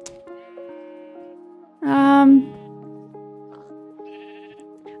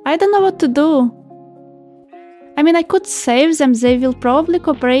 I don't know what to do. I mean, I could save them, they will probably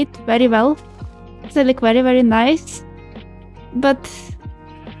cooperate very well. They look very nice. But...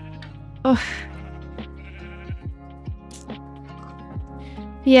 oh.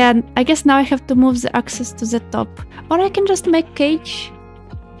 Yeah, I guess now I have to move the access to the top. Or I can just make cage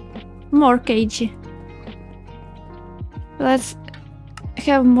more cagey. Let's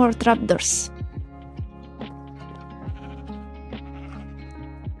have more trapdoors.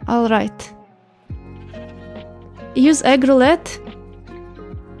 Alright. Use egg roulette?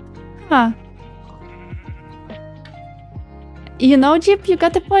 Huh. You know, Jeep, you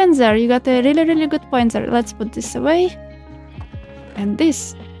got a point there. You got a really good point there. Let's put this away. And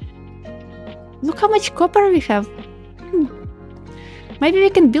this. Look how much copper we have. Maybe we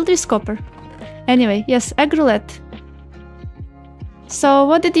can build with copper. Anyway, yes, egg roulette. So,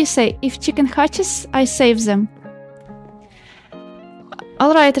 what did you say? If chicken hatches, I save them.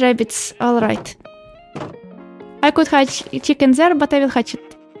 Alright, rabbits, alright. I could hatch chicken there, but I will hatch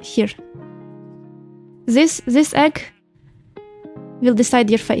it here. This egg will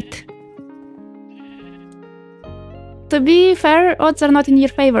decide your fate. To be fair, odds are not in your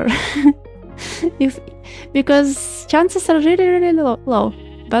favor. because chances are really low.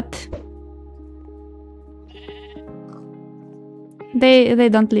 But they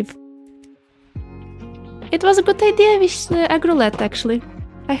don't leave. It was a good idea with Agrolette, actually.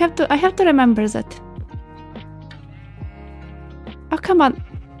 I have to remember that. Oh, come on.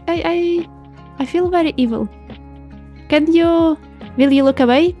 I feel very evil. Will you look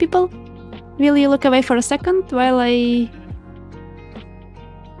away, people? Will you look away for a second while I...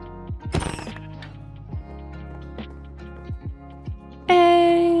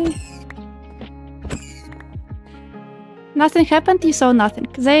 Nothing happened, you saw nothing.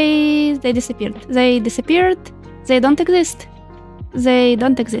 They disappeared. They disappeared. They don't exist. They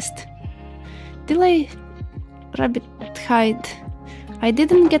don't exist. Delay. Rabbit hide. I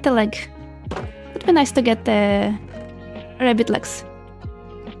didn't get a leg. Would be nice to get rabbit legs.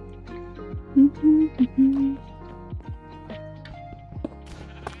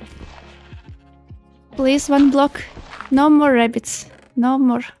 Please, one block. No more rabbits. No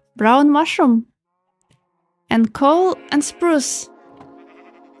more. Brown mushroom. And coal and spruce.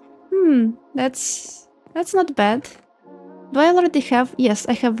 That's not bad. Do I already have... Yes,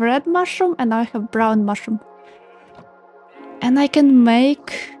 I have red mushroom and now I have brown mushroom. And I can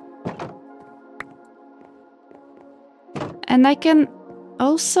make... And I can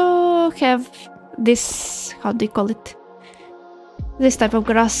also have this... How do you call it? This type of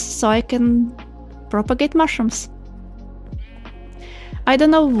grass, so I can propagate mushrooms. I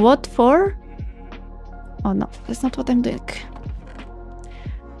don't know what for. Oh no, that's not what I'm doing.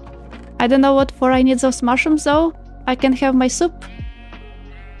 I don't know what for I need those mushrooms though. I can have my soup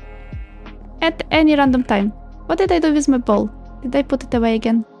at any random time. What did I do with my bowl? Did I put it away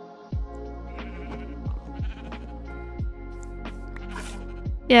again?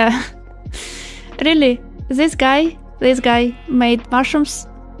 Yeah. Really, this guy made mushrooms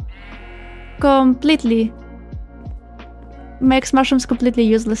completely... Makes mushrooms completely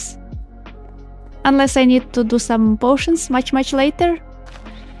useless. Unless I need to do some potions much later.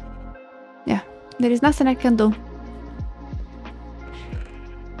 Yeah, there is nothing I can do.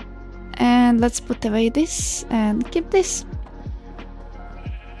 And let's put away this and keep this.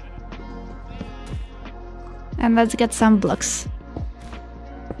 And let's get some blocks.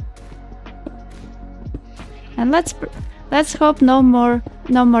 And let's hope no more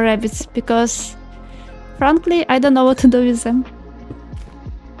rabbits, because frankly I don't know what to do with them.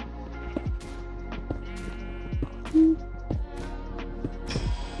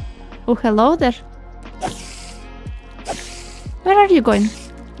 Oh, hello there. Where are you going?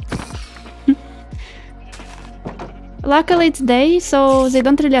 Luckily it's day, so they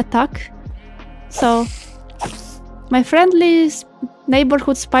don't really attack. So my friendly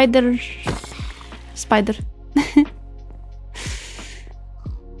neighborhood spider...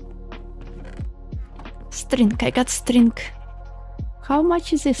 String, I got string. How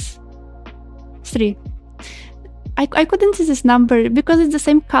much is this? 3. I couldn't see this number because it's the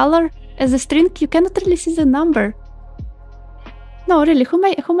same color as the string. You cannot really see the number. No, really, who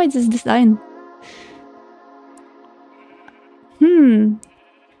made this design?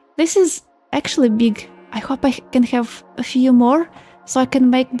 This is actually big. I hope I can have a few more so I can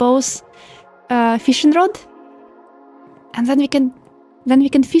make both fishing rod, and then we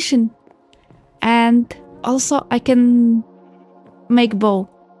can fish in, and also I can make bow.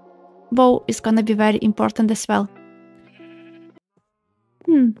 Bow is gonna be very important as well.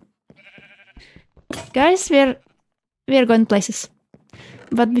 Guys, we're going places.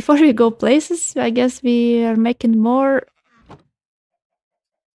 But before we go places, I guess we are making more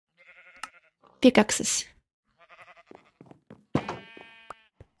pickaxes.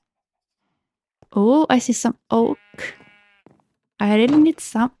 Oh, I see some oak. I really need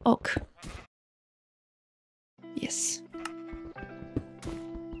some oak. Yes.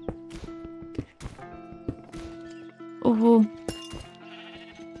 Oh,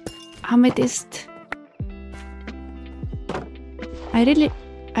 amethyst. I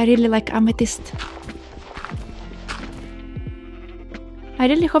really like amethyst. I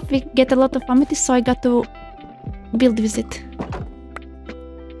really hope we get a lot of amethyst, so I got to build with it.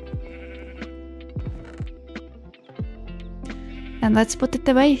 And let's put it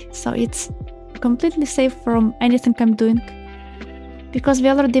away, so it's completely safe from anything I'm doing. Because we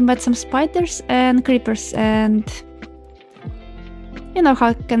already met some spiders and creepers, and you know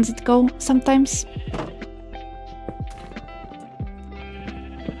how can it go sometimes.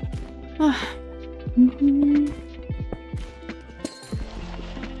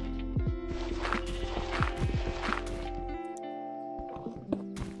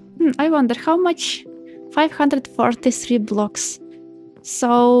 I wonder how much. 543 blocks.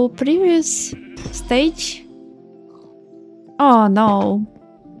 So, previous stage. Oh no.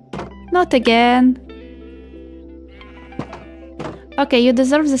 Not again. Okay, you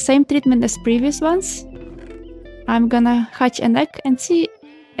deserve the same treatment as previous ones. I'm gonna hatch an egg and see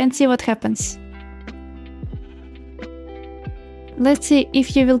what happens. Let's see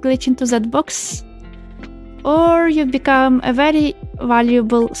if you will glitch into that box or you become a very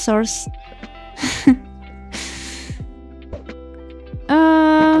valuable source.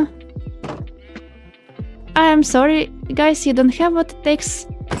 I am sorry, guys, you don't have what it takes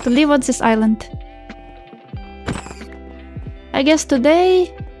to live on this island. I guess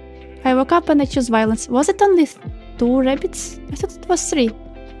today I woke up and I chose violence. Was it only 2 rabbits? I thought it was 3.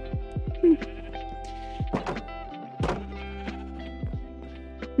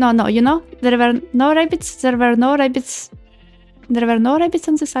 No, you know, there were no rabbits, there were no rabbits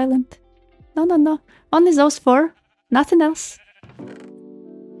on this island. No, only those 4, nothing else.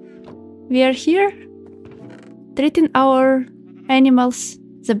 We are here, treating our animals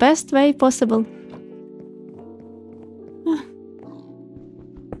the best way possible.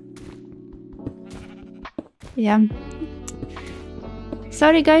 Yeah.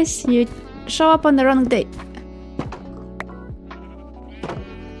 Sorry guys, you show up on the wrong day.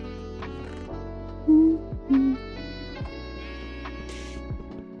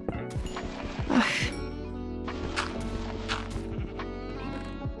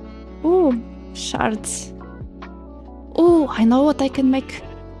 Ooh, shards. Ooh, I know what I can make.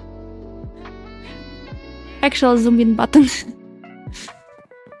 Actual zoom in button.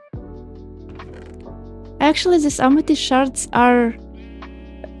 Actually, these amethyst shards are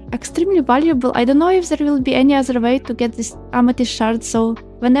extremely valuable. I don't know if there will be any other way to get this amethyst shard, so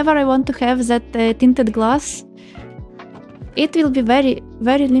whenever I want to have that tinted glass, it will be very,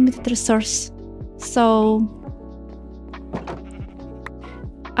 very limited resource. So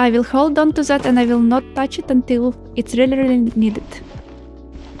I will hold on to that and I will not touch it until it's really, really needed.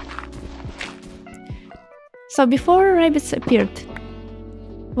 So before rabbits appeared,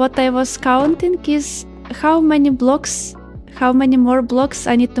 what I was counting is how many more blocks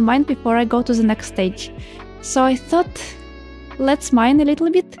I need to mine before I go to the next stage. So I thought, let's mine a little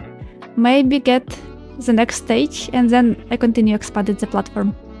bit, maybe get the next stage, and then I continue expanding the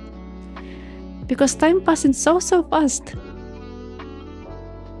platform. Because time passing so fast.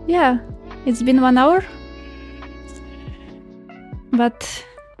 Yeah, it's been 1 hour, but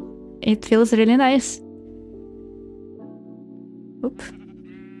it feels really nice. Oop.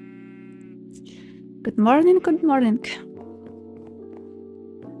 Good morning, good morning.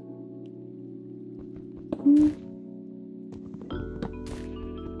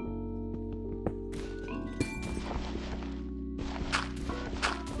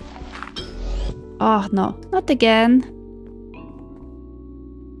 Oh no, not again.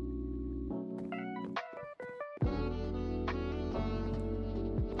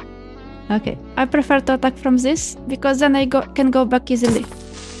 Okay, I prefer to attack from this, because then I can go back easily.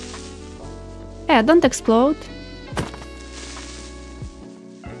 Yeah, don't explode.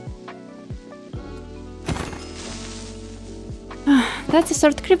 That's a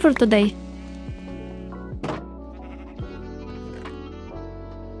third creeper today.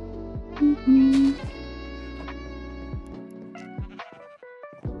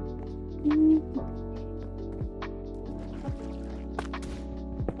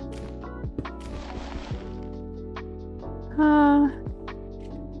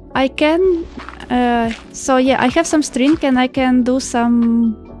 I can... so yeah, I have some string and I can do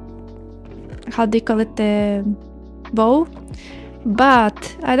some... how do you call it? Bow.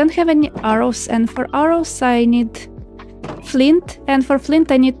 But I don't have any arrows, and for arrows I need flint, and for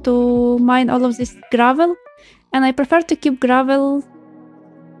flint I need to mine all of this gravel, and I prefer to keep gravel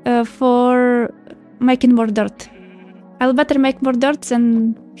for making more dirt. I'll better make more dirt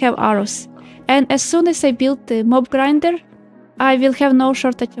than have arrows. And as soon as I build the mob grinder, I will have no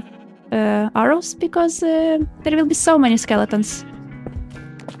shortage of arrows, because there will be so many skeletons.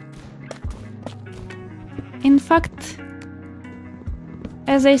 In fact,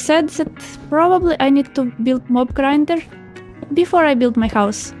 as I said, that probably I need to build mob grinder before I build my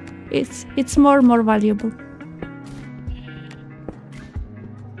house. It's more valuable.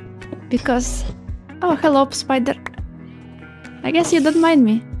 Because... oh, hello, spider. I guess you don't mind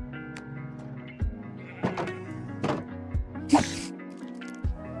me.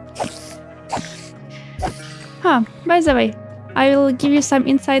 By the way, I will give you some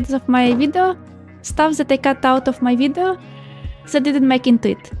insights of my video, stuff that I cut out of my video that didn't make into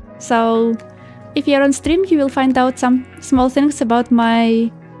it. So if you're on stream, you will find out some small things about my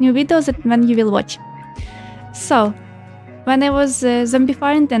new videos that when you will watch. So when I was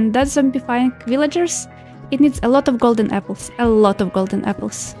zombifying and dead zombifying villagers, it needs a lot of golden apples. A lot of golden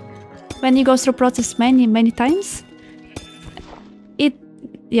apples. When you go through process many times,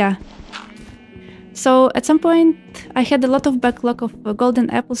 yeah. So at some point, I had a lot of backlog of golden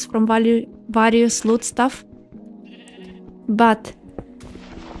apples from various loot stuff. But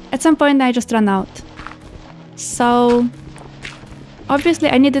at some point, I just ran out. So obviously,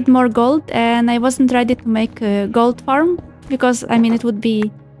 I needed more gold, and I wasn't ready to make a gold farm because, I mean, it would be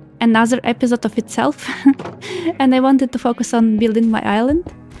another episode of itself. And I wanted to focus on building my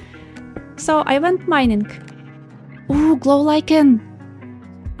island. So I went mining. Ooh, glow lichen!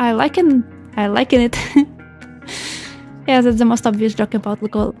 I liken it. Yeah, that's the most obvious joke about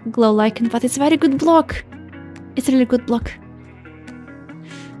glow lichen, but it's a very good block. It's a really good block.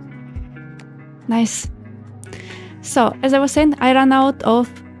 Nice. So, as I was saying, I ran out of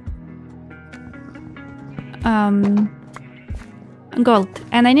gold,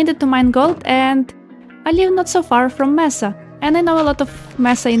 and I needed to mine gold, and I live not so far from Mesa, and I know a lot of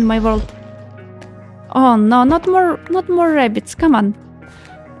Mesa in my world. Oh no, not more rabbits, come on.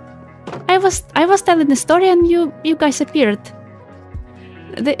 I was telling the story and you guys appeared.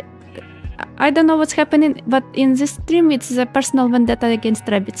 I don't know what's happening, but in this stream it's a personal vendetta against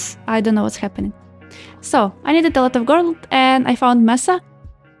rabbits. I don't know what's happening. So, I needed a lot of gold and I found Mesa.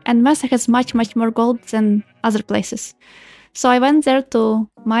 And Mesa has much more gold than other places. So I went there to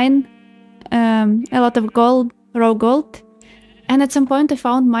mine a lot of gold, raw gold. And at some point I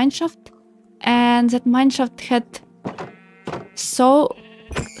found mineshaft. And that mineshaft had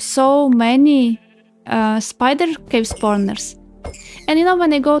so many spider cave spawners. And you know,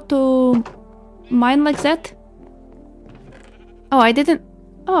 when I go to mine like that... Oh, I didn't...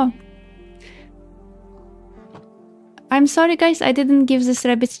 Oh. I'm sorry guys, I didn't give this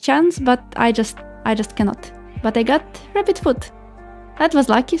rabbit chance, but I just cannot. But I got rabbit food. That was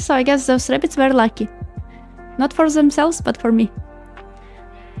lucky, so I guess those rabbits were lucky. Not for themselves, but for me.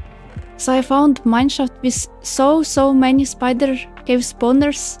 So I found mineshaft with so many spider cave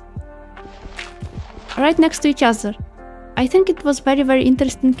spawners right next to each other. I think it was very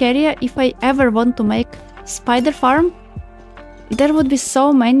interesting area. If I ever want to make spider farm, there would be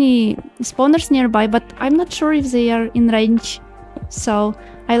so many spawners nearby, but I'm not sure if they are in range, so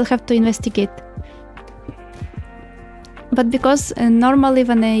I'll have to investigate. But because normally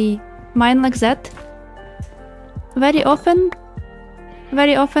when I mine like that, very often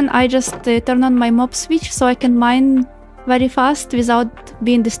I just turn on my mob switch so I can mine very fast without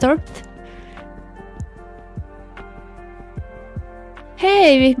being disturbed.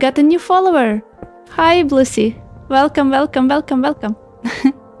 Hey, we got a new follower! Hi, Bluesy! Welcome.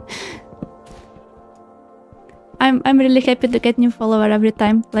 I'm really happy to get new follower every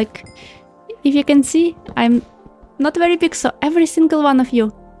time. Like, if you can see, I'm not very big, so every single one of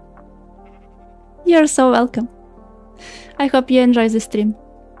you, you're so welcome. I hope you enjoy the stream.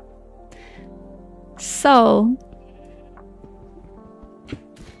 So,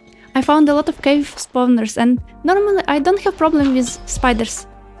 I found a lot of cave spawners, and normally I don't have problem with spiders.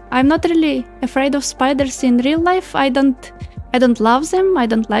 I'm not really afraid of spiders in real life. I don't love them, I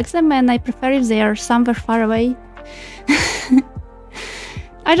don't like them, and I prefer if they are somewhere far away.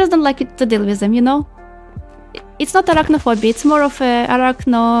 I just don't like it to deal with them, you know? It's not arachnophobia, it's more of a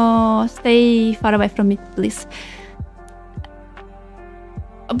arachno... Stay far away from me, please.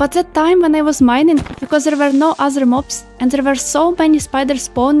 But that time when I was mining, because there were no other mobs, and there were so many spiders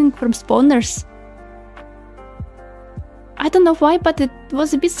spawning from spawners, I don't know why, but it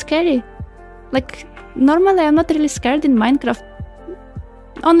was a bit scary. Like, normally I'm not really scared in Minecraft.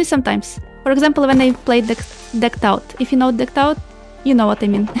 Only sometimes. For example, when I played Decked Out. If you know Decked Out, you know what I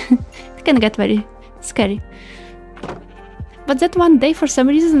mean. It can get very scary. But that one day, for some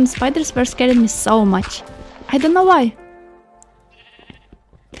reason, spiders were scaring me so much. I don't know why.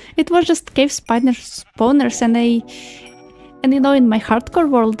 It was just cave spider spawners, and you know, in my hardcore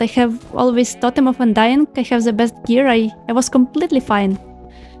world, I have always Totem of Undying, I have the best gear, I was completely fine.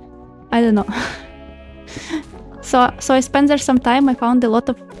 I don't know. So I spent there some time, I found a lot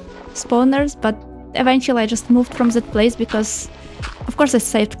of spawners, but eventually I just moved from that place because, of course I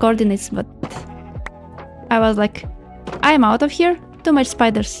saved coordinates, but I was like, I'm out of here, too much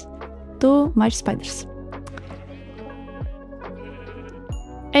spiders. Too much spiders.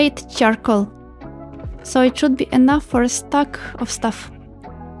 8 charcoal. So it should be enough for a stack of stuff.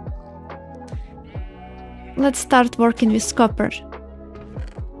 Let's start working with copper.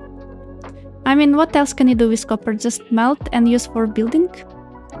 I mean, what else can you do with copper? Just melt and use for building?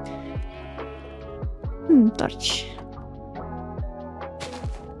 Torch.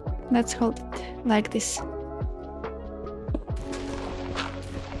 Let's hold it like this.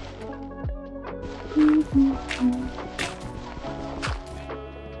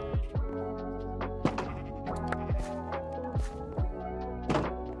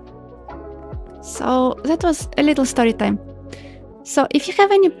 So that was a little story time. So if you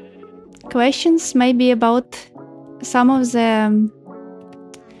have any questions maybe about some of the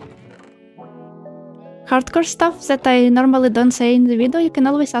hardcore stuff that I normally don't say in the video, you can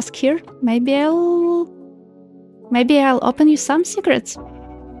always ask here. Maybe I'll open you some secrets.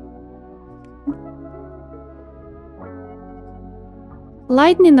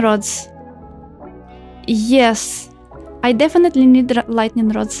 Lightning rods. Yes, I definitely need lightning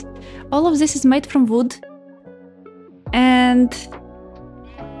rods. All of this is made from wood. And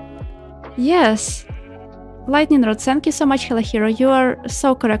yes, lightning rods. Thank you so much, Hella Hero. You are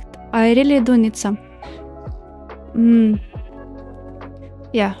so correct. I really do need some.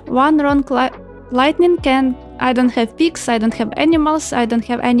 Yeah, one wrong lightning can... I don't have pigs, I don't have animals, I don't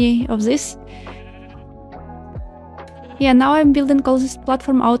have any of this. Yeah, now I'm building all this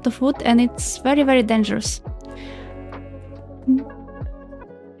platform out of wood and it's very, very dangerous.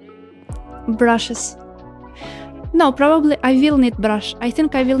 Brushes. No, probably I will need brush. I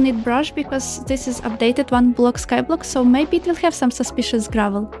think I will need brush because this is updated 1 block skyblock, so maybe it will have some suspicious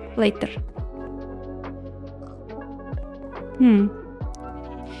gravel later.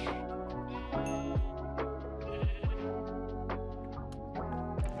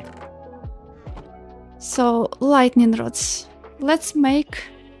 So, lightning rods. Let's make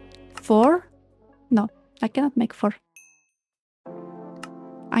 4. No, I cannot make 4.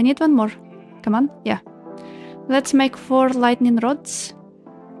 I need 1 more. Come on, yeah. Let's make 4 lightning rods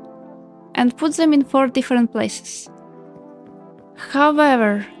and put them in 4 different places.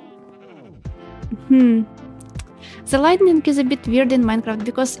 However, the lightning is a bit weird in Minecraft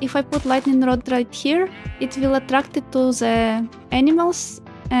because if I put lightning rod right here, it will attract it to the animals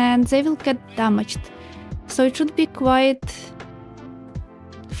and they will get damaged. So it should be quite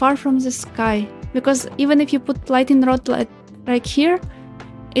far from the sky, because even if you put lightning rod like here,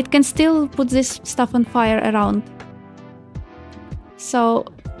 it can still put this stuff on fire around. So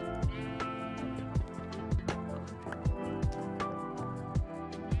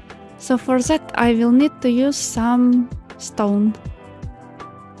for that I will need to use some stone.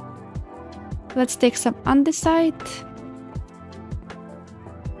 Let's take some andesite.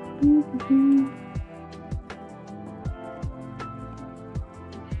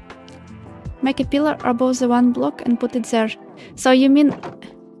 Make a pillar above the 1 block and put it there. So you mean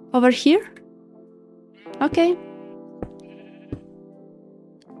over here? Okay.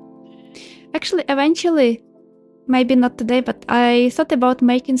 Actually, eventually, maybe not today, but I thought about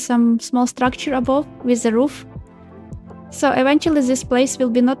making some small structure above with the roof. So eventually this place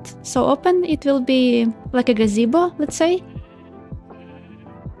will be not so open, it will be like a gazebo, let's say.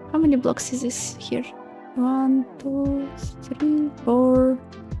 How many blocks is this here? 1, 2, 3, 4...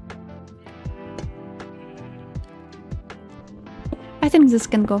 I think this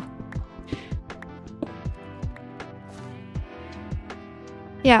can go.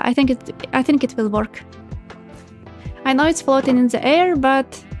 Yeah, I think it will work. I know it's floating in the air,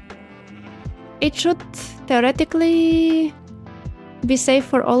 but it should theoretically be safe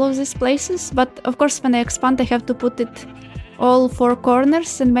for all of these places. But of course, when I expand, I have to put it all 4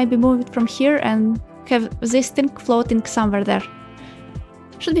 corners and maybe move it from here and have this thing floating somewhere there.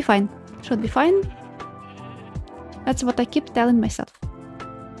 Should be fine. Should be fine. That's what I keep telling myself.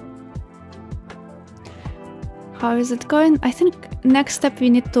 How is it going? I think next step we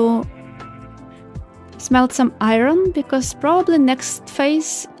need to smelt some iron, because probably next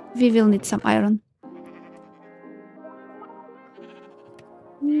phase we will need some iron.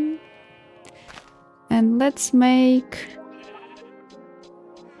 And let's make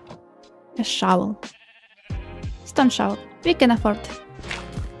a shovel. Stone shovel. We can afford.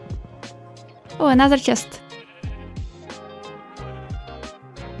 Oh, another chest.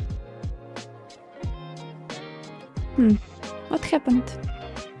 What happened?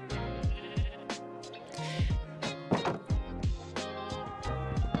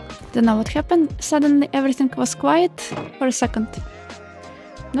 Don't know what happened. Suddenly everything was quiet for a second.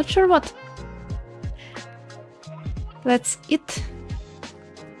 Not sure what. Let's eat.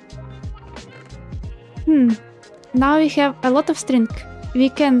 Now we have a lot of string. We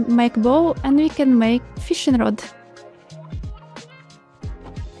can make bow and we can make fishing rod.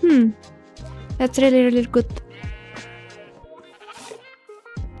 That's really, really good.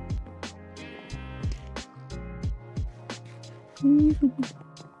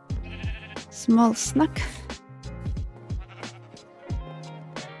 Small snack.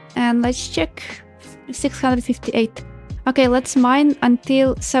 And let's check. 658. Okay, let's mine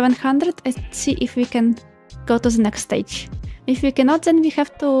until 700 and see if we can go to the next stage. If we cannot, then we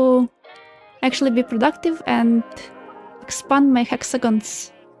have to actually be productive and expand my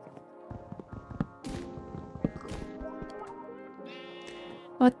hexagons.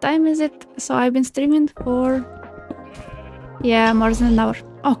 What time is it? So I've been streaming for... yeah, more than an hour.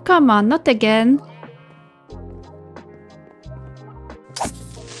 Oh, come on, not again.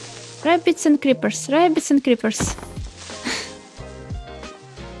 Rabbits and creepers, rabbits and creepers.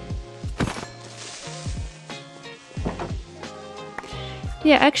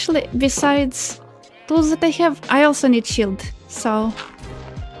 Yeah, actually, besides tools that I have, I also need shield. So,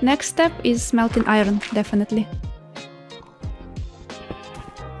 next step is smelting iron, definitely.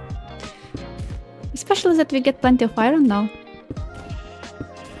 Especially that we get plenty of iron now.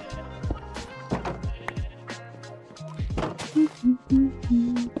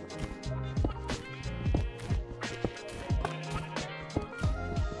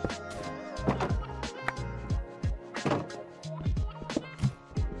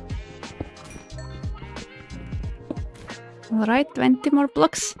 Alright, 20 more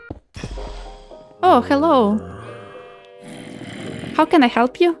blocks. Oh, hello. How can I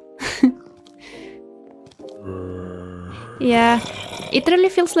help you? Yeah, it really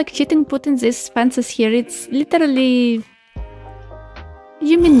feels like cheating putting these fences here. It's literally...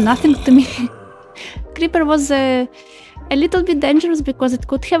 you mean nothing to me. Creeper was a little bit dangerous because it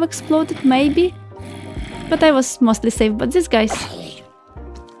could have exploded, maybe. But I was mostly safe. But these guys...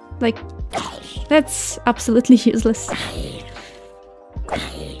 like... that's absolutely useless.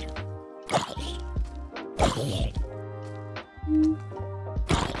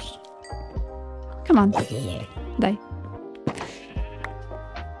 Come on. Die.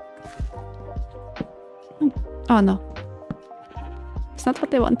 Oh no. It's not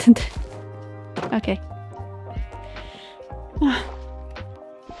what I wanted. Okay.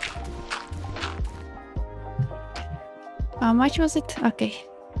 How much was it? Okay.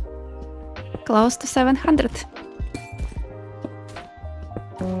 Close to 700.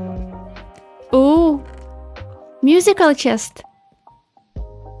 Ooh! Musical chest!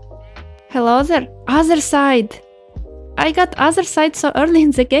 Hello there! Other side! I got other side so early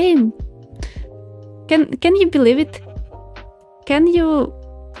in the game! Can you believe it? Can you...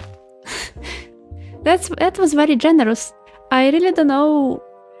 that was very generous. I really don't know...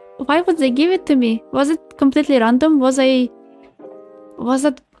 why would they give it to me? Was it completely random? Was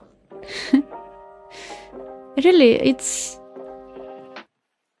that... really, it's...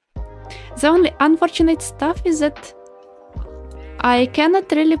 the only unfortunate stuff is that I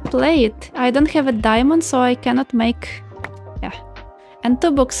cannot really play it. I don't have a diamond, so I cannot make... yeah. And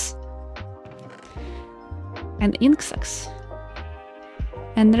 2 books. And ink sacs.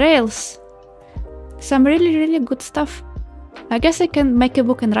 And rails. Some really good stuff. I guess I can make a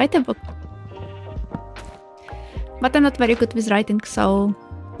book and write a book. But I'm not very good with writing, so...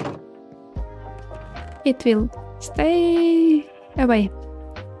 it will stay away.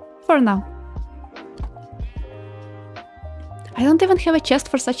 For now. I don't even have a chest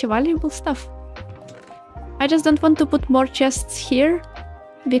for such a valuable stuff. I just don't want to put more chests here.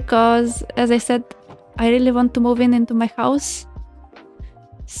 Because, as I said, I really want to move into my house.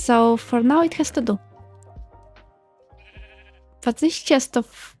 So, for now it has to do. But this chest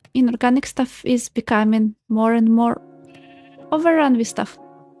of inorganic stuff is becoming more and more overrun with stuff.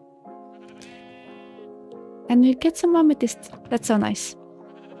 And we get some amethyst. That's so nice.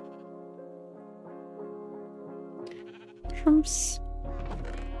 Shrooms.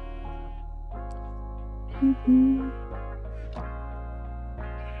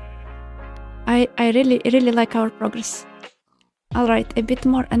 I really like our progress. Alright, a bit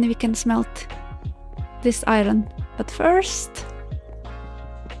more and we can smelt this iron. But first...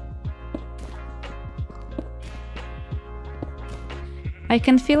 I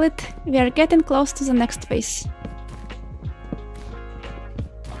can feel it. We are getting close to the next phase.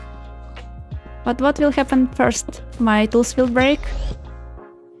 But what will happen first? My tools will break?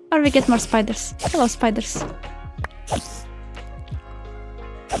 Or we get more spiders? Hello, spiders.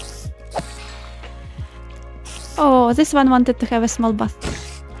 Oh, this one wanted to have a small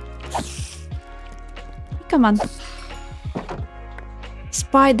bath. Come on.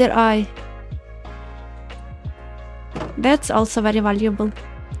 Spider eye. That's also very valuable.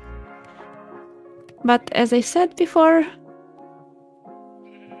 But as I said before,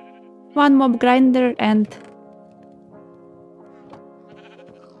 one mob grinder and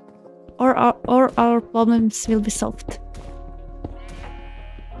or our problems will be solved.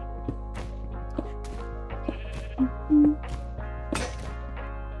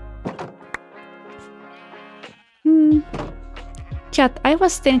 Chat, I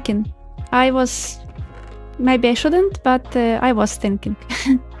was thinking. Maybe I shouldn't, but I was thinking.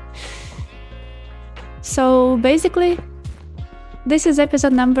 So basically, this is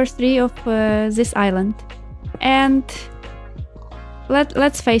episode number 3 of this island. And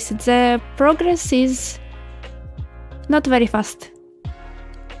let's face it, the progress is not very fast.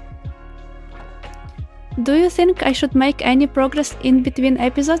 Do you think I should make any progress in between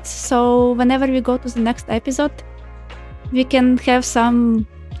episodes, so whenever we go to the next episode, we can have some,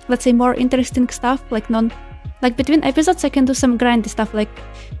 let's say, more interesting stuff, like between episodes I can do some grindy stuff, like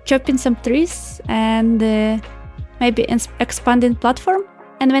chopping some trees and maybe expanding platform.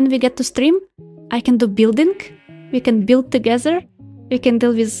 And when we get to stream, I can do building. We can build together. We can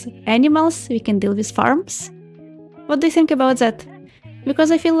deal with animals. We can deal with farms. What do you think about that?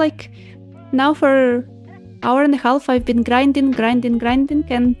 Because I feel like now for hour and a half I've been grinding,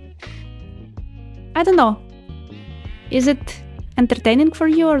 and I don't know. Is it entertaining for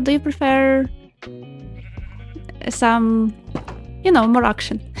you, or do you prefer some, more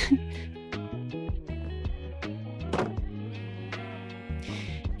action?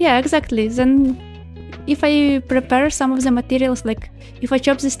 Yeah, exactly. Then if I prepare some of the materials, like if I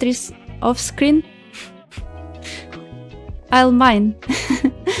chop these trees off screen, I'll mine.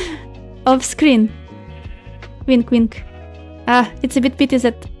 Off screen. Wink wink. It's a bit pity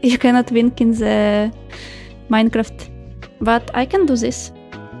that you cannot wink in the Minecraft. But I can do this.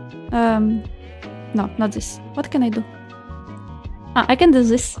 No, not this. What can I do? I can do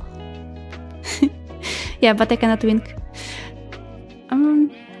this. Yeah, but I cannot wink.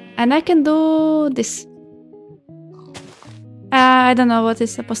 And I can do this. I don't know what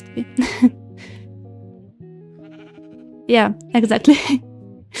it's supposed to be. Yeah, exactly.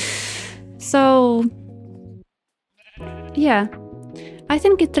 So, yeah. I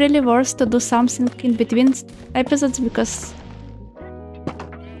think it's really worth to do something in between episodes because...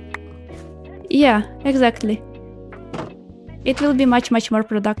 Yeah, exactly. It will be much more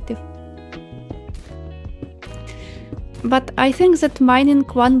productive. But I think that mining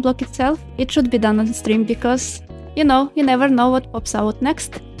one block itself, it should be done on stream because, you never know what pops out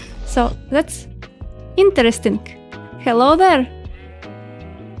next. So that's interesting. Hello there!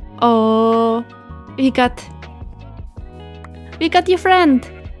 Oh, we got your friend!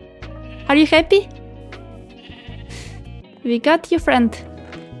 Are you happy? We got your friend.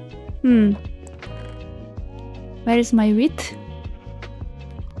 Where is my wheat?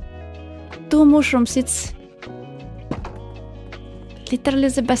 2 mushrooms, it's literally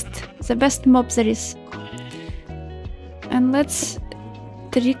the best mob there is. And let's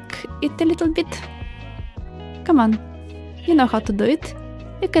trick it a little bit. Come on, you know how to do it.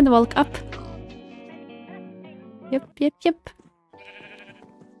 You can walk up. Yep.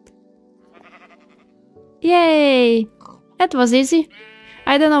 Yay! That was easy.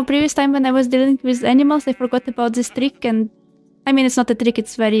 I don't know, previous time when I was dealing with animals, I forgot about this trick, and I mean, it's not a trick,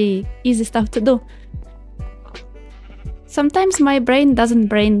 it's very easy stuff to do. Sometimes my brain doesn't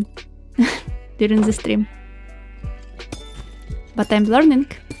brain during the stream. But I'm learning.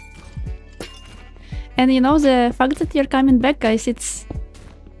 And the fact that you're coming back, guys, it's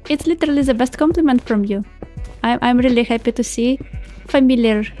literally the best compliment from you. I'm really happy to see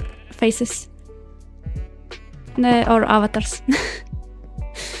familiar faces. Or avatars.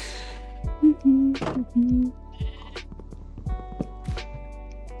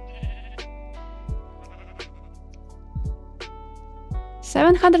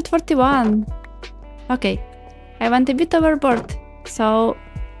 $741. Okay, I went a bit overboard, so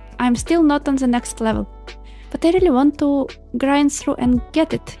I'm still not on the next level. But I really want to grind through and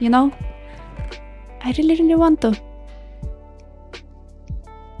get it, I really want to.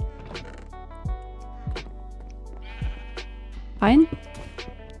 Fine.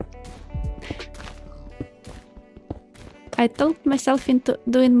 I talked myself into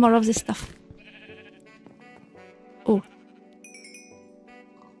doing more of this stuff. Oh.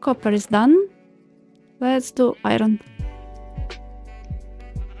 Copper is done. Let's do iron.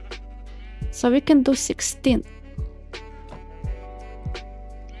 So we can do 16.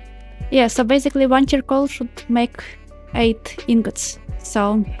 Yeah, so basically 1 charcoal should make 8 ingots.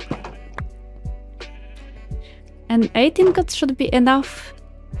 So... And 8 ingots should be enough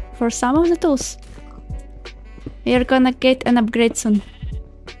for some of the tools. We are gonna get an upgrade soon.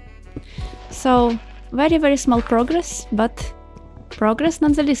 So, very small progress, but progress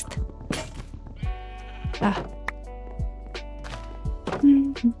nonetheless.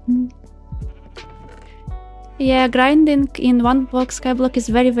 Yeah, grinding in one block Skyblock is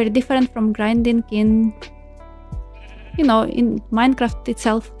very different from grinding in, in Minecraft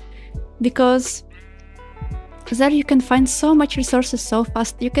itself. Because there you can find so much resources so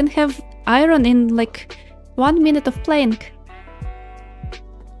fast. You can have iron in like 1 minute of playing.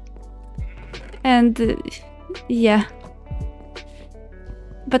 And yeah.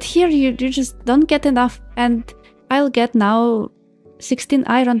 But here you just don't get enough, and I'll get now 16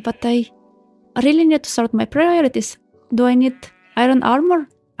 iron, but I really need to sort my priorities. Do I need iron armor?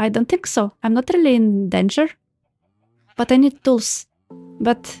 I don't think so. I'm not really in danger. But I need tools.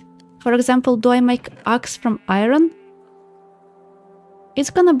 But, for example, do I make axe from iron? It's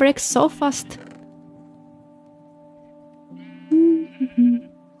gonna break so fast.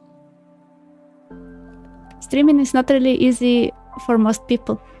 Streaming is not really easy for most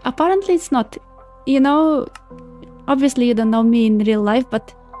people. Apparently it's not. You know, obviously you don't know me in real life,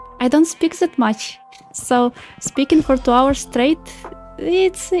 but I don't speak that much. So speaking for 2 hours straight,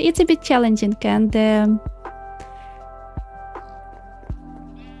 it's a bit challenging, and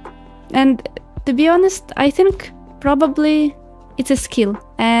to be honest, I think probably it's a skill,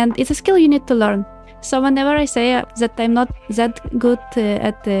 and it's a skill you need to learn. So whenever I say that I'm not that good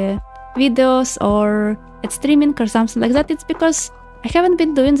at videos or at streaming or something like that, it's because I haven't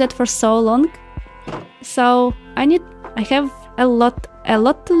been doing that for so long. So I have a lot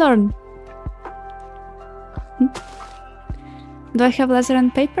to learn. Do I have laser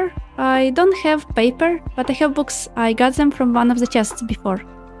and paper? I don't have paper, but I have books. I got them from one of the chests before.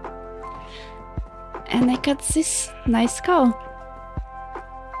 And I got this nice cow.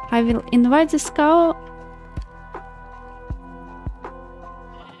 I will invite this cow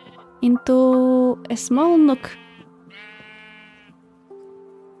into a small nook.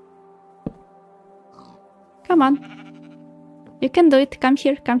 Come on. You can do it. Come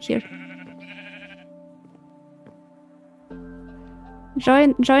here, come here.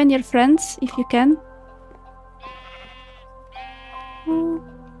 Join your friends if you can.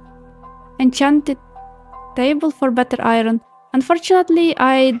 Enchanted table for better iron. Unfortunately,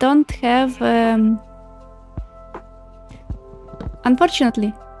 I don't have...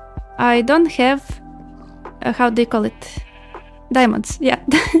 how do you call it? Diamonds, yeah.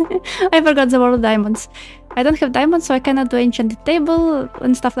 I forgot the word diamonds. I don't have diamonds, so I cannot do enchanted table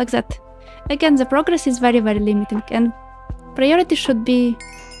and stuff like that. Again, the progress is very, very limiting, and priority should be...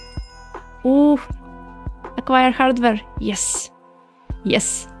 Ooh, acquire hardware. Yes.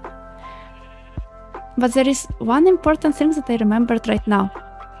 Yes. But there is one important thing that I remembered right now.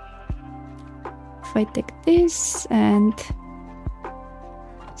 If I take this and...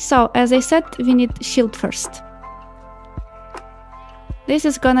 So, as I said, we need shield first. This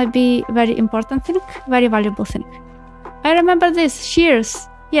is gonna be very important thing, very valuable thing. I remember this, shears.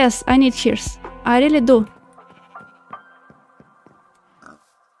 Yes, I need shears. I really do.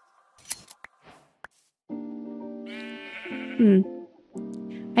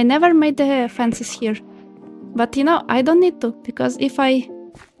 I never made the fences here. But you know, I don't need to, because if I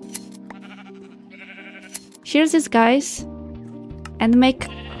shear these guys and make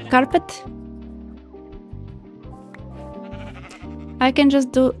carpet, I can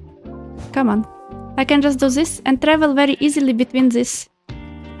just do... Come on. I can just do this and travel very easily between this.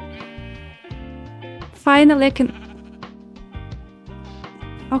 Finally I can...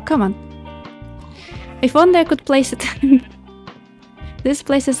 Oh, come on. If only I could place it. These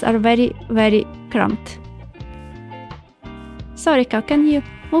places are very, very cramped. Sorry, cow, can you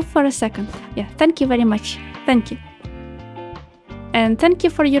move for a second? Yeah, thank you very much. Thank you. And thank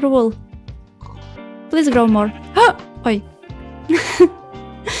you for your wool. Please grow more. Ah! Oi.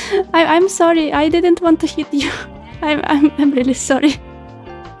 I'm sorry, I didn't want to hit you. I'm really sorry.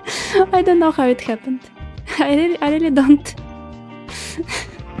 I don't know how it happened. I really don't.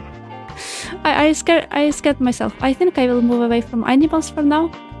 I scared myself. I think I will move away from animals for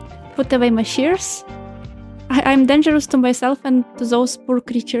now. Put away my shears. I'm dangerous to myself and to those poor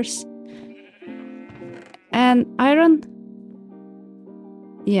creatures. And iron.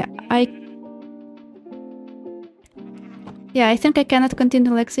 Yeah, I think I cannot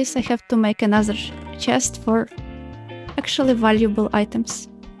continue like this. I have to make another chest for actually valuable items.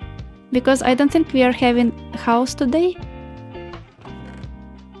 Because I don't think we are having a house today.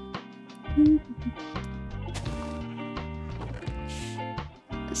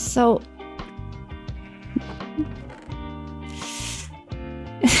 So...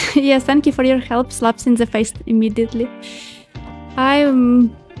 Yes, thank you for your help. Slaps in the face immediately.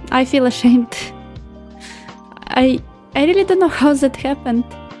 I feel ashamed. I really don't know how that happened.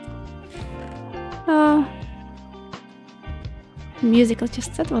 Musical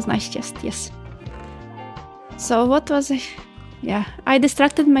chest. That was nice chest, yes. So what was I... Yeah, I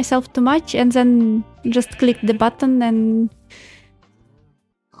distracted myself too much and then just clicked the button and...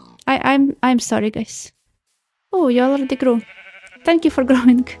 I'm sorry, guys. Oh, you already grew. Thank you for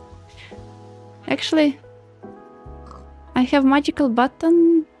growing. Actually, I have magical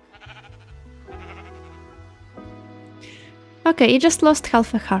button. Okay, you just lost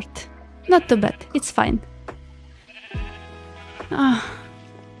half a heart. Not too bad, it's fine.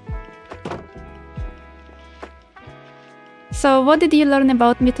 So what did you learn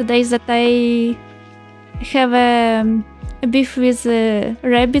about me today? Is that I have a beef with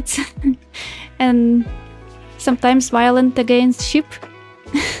rabbits and sometimes violent against sheep.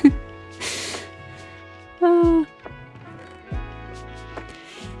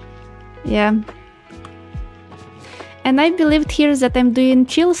 Yeah. And I believed here that I'm doing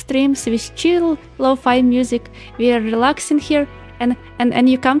chill streams with chill lo-fi music. We are relaxing here, and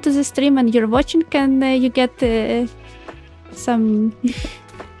you come to the stream and you're watching, and you get some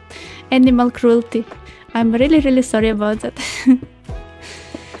animal cruelty. I'm really sorry about that.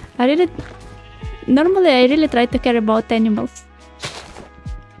 Normally I really try to care about animals,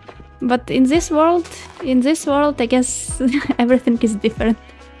 but in this world, I guess everything is different.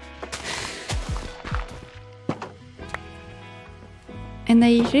 And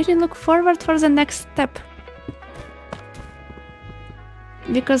I really look forward for the next step.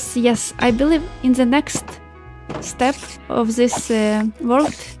 Because yes, I believe in the next step of this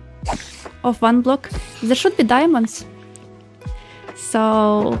world of one block, there should be diamonds.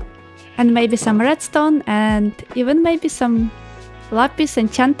 So, and maybe some redstone and even maybe some lapis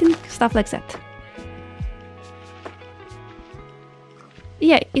enchanting, stuff like that.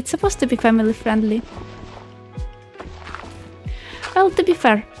 Yeah, it's supposed to be family friendly. Well, to be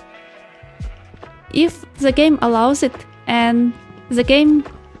fair, if the game allows it and the game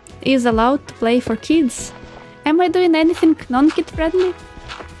is allowed to play for kids, am I doing anything non-kid friendly?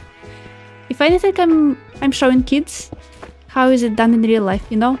 If anything, I'm showing kids how is it done in real life,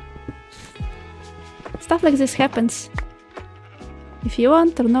 you know? Stuff like this happens. If you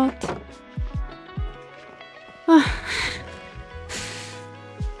want or not.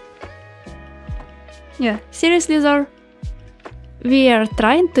 Yeah, seriously though, we are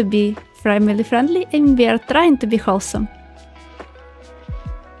trying to be family friendly and we are trying to be wholesome.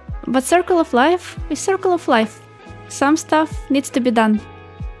 But circle of life is circle of life. Some stuff needs to be done.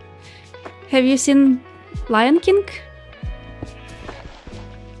 Have you seen Lion King?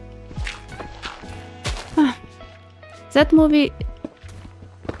 That movie...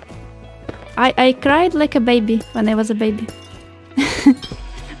 I cried like a baby when I was a baby.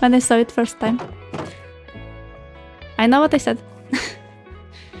 When I saw it first time. I know what I said.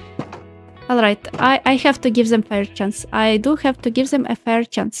 Alright, I have to give them a fair chance. I do have to give them a fair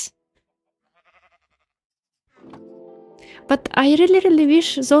chance. But I really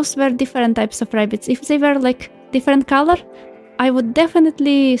wish those were different types of rabbits. If they were like different color, I would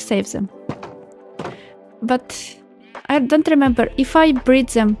definitely save them. But I don't remember. If I breed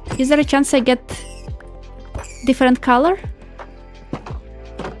them, is there a chance I get different color?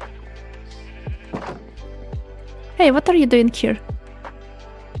 Hey, what are you doing here?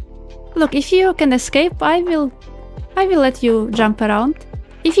 Look, if you can escape, I will let you jump around.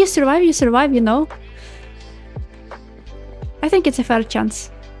 If you survive, you know. I think it's a fair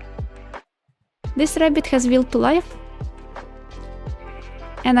chance. This rabbit has will to life.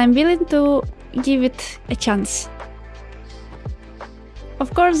 And I'm willing to give it a chance.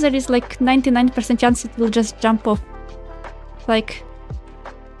 Of course, there is like 99% chance it will just jump off. Like,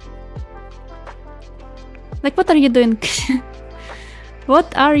 what are you doing?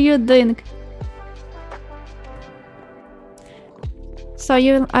 What are you doing? So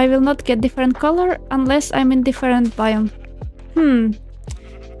I will not get different color unless I'm in different biome.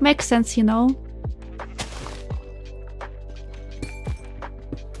 Makes sense, you know.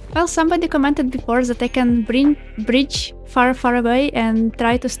 Well, somebody commented before that I can bridge far away and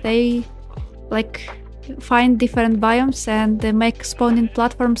try to stay, like, find different biomes and make spawning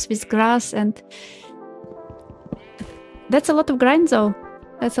platforms with grass, and that's a lot of grind though.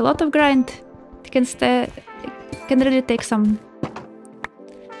 That's a lot of grind. It can really take some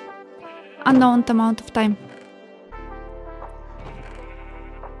unknown amount of time.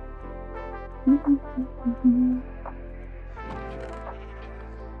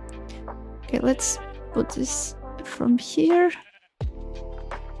 Okay, let's put this from here.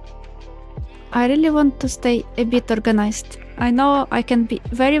 I really want to stay a bit organized. I know I can be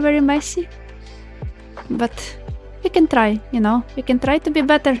very messy, but we can try, you know, we can try to be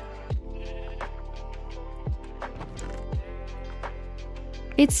better.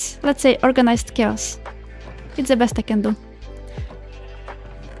 It's, let's say, organized chaos. It's the best I can do.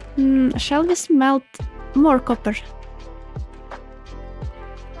 Shall we smelt more copper?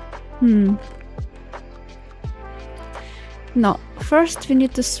 No, first we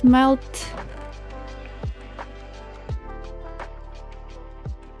need to smelt...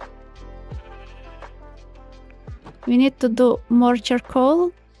 We need to do more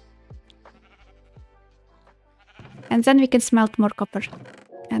charcoal. And then we can smelt more copper.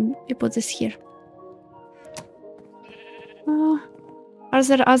 And we put this here. Are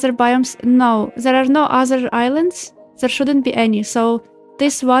there other biomes? No, there are no other islands. There shouldn't be any. So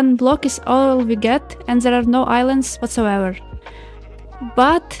this one block is all we get, and there are no islands whatsoever.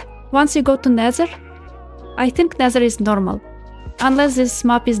 But once you go to Nether, I think Nether is normal. Unless this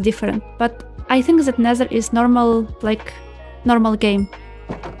map is different. But I think that Nether is normal, like normal game.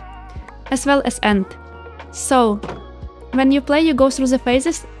 As well as End. So when you play, you go through the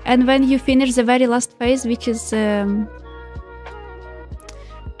phases, and when you finish the very last phase, which is,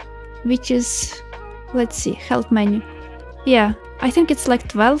 let's see, help menu. Yeah, I think it's like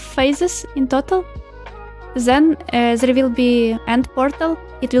 12 phases in total. Then there will be end portal.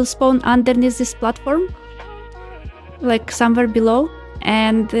 It will spawn underneath this platform, like somewhere below,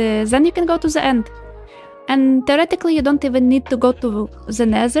 and then you can go to the end. And theoretically, you don't even need to go to the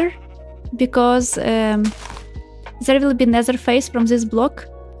Nether, because there will be Nether phase from this block.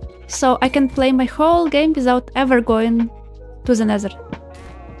 So I can play my whole game without ever going to the Nether.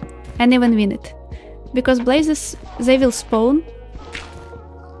 And even win it. Because blazes, they will spawn.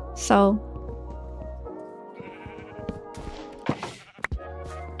 So...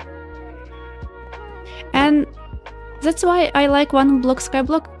 And that's why I like one block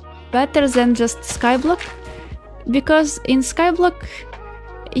Skyblock better than just Skyblock. Because in Skyblock,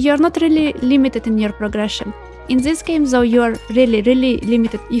 you're not really limited in your progression. In this game though, you are really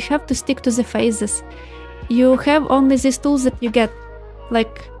limited. You have to stick to the phases. You have only these tools that you get.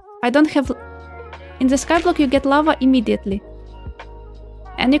 Like, I don't have... In the Skyblock you get lava immediately.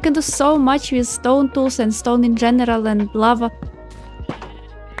 And you can do so much with stone tools and stone in general and lava.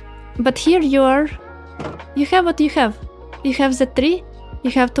 But here you are... You have what you have. You have the tree,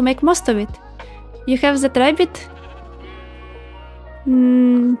 you have to make most of it. You have that rabbit.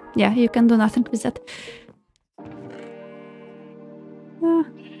 Yeah, you can do nothing with that.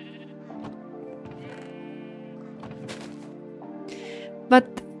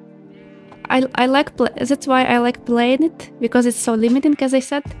 But I like that's why I like playing it, because it's so limiting, as I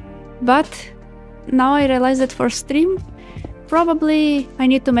said. But now I realize that for stream, probably I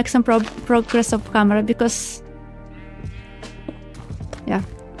need to make some progress of camera, because yeah,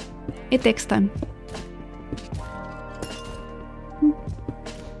 it takes time.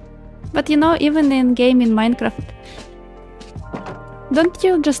 But you know, even in game in Minecraft, don't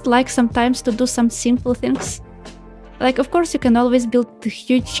you just like sometimes to do some simple things? Like, of course you can always build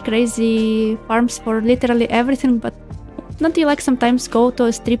huge crazy farms for literally everything, but don't you like sometimes go to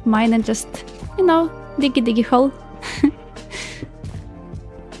a strip mine and just, you know, diggy hole?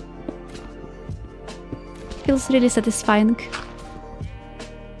 Feels really satisfying.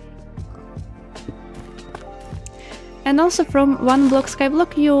 And also from one block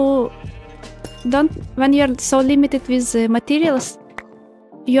Skyblock, you don't, when you're so limited with materials,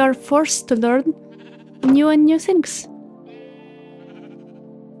 you are forced to learn new things.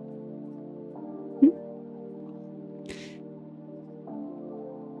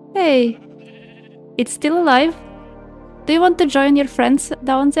 Hey, it's still alive. Do you want to join your friends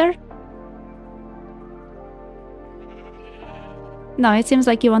down there? No, it seems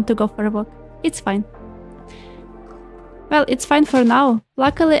like you want to go for a walk. It's fine. Well, it's fine for now.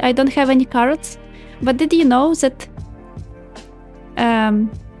 Luckily, I don't have any carrots. But did you know that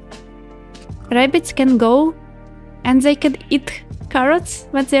rabbits can go and they can eat carrots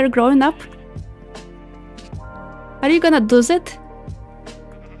when they're growing up? Are you gonna do that?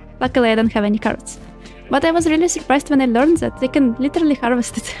 Luckily, I don't have any carrots. But I was really surprised when I learned that they can literally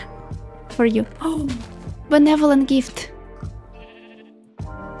harvest it for you. Oh, benevolent gift.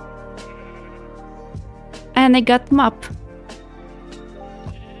 And I got map.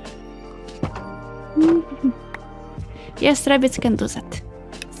 Yes, rabbits can do that.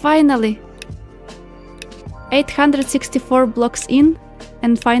 Finally! 864 blocks in,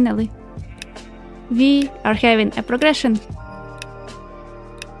 and finally, we are having a progression.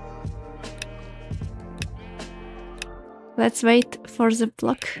 Let's wait for the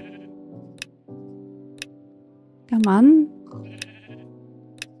block. Come on.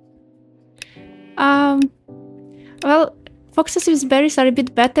 Well, foxes with berries are a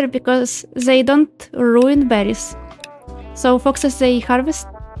bit better because they don't ruin berries. So foxes, they harvest.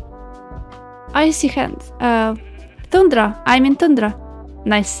 Icy hands. Tundra. I'm in tundra.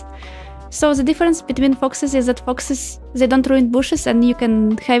 Nice. So the difference between foxes is that foxes, they don't ruin bushes and you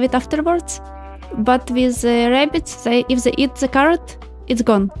can have it afterwards. but with rabbits, if they eat the carrot, it's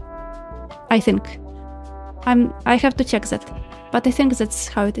gone. I think. I have to check that, but I think that's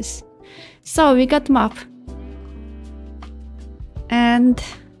how it is. So we got map. And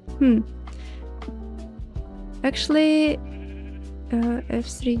actually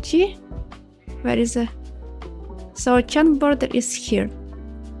F3G, where is the... So chunk border is here.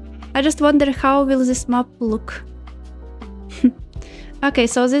 I just wonder how will this map look. Okay,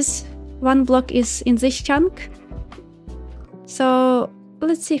 so this one block is in this chunk. So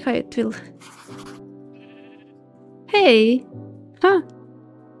let's see how it will. Hey! Huh.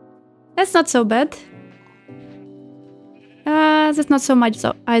 That's not so bad. That's not so much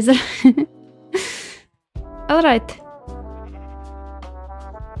though, either. Alright.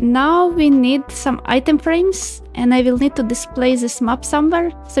 Now we need some item frames, and I will need to display this map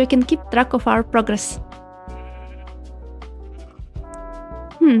somewhere so we can keep track of our progress.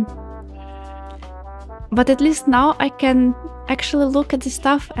 But at least now I can actually look at the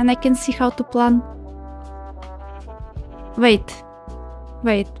stuff and I can see how to plan. Wait.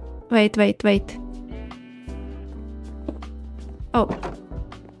 Oh.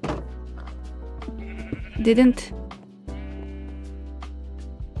 Didn't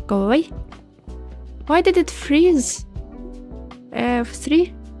go away? Why did it freeze?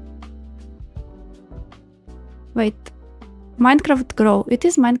 F3? Wait. Minecraft Grow. It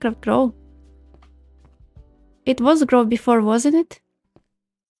is Minecraft Grow. It was Grow before, wasn't it?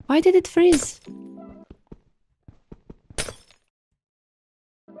 Why did it freeze?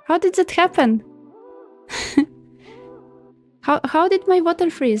 How did that happen? How did my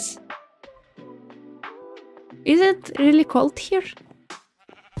water freeze? Is it really cold here?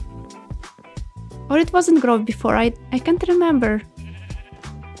 Or it wasn't Grow before, I can't remember.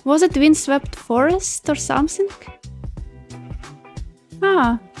 Was it windswept forest or something?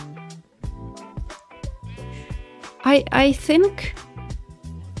 Ah. I think...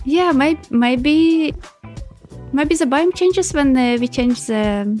 Yeah, maybe the biome changes when we change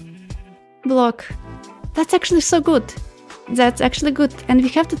the block. That's actually so good. That's actually good, and we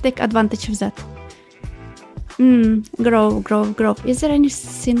have to take advantage of that. Grove. Is there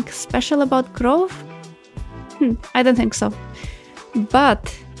anything special about Grove? I don't think so.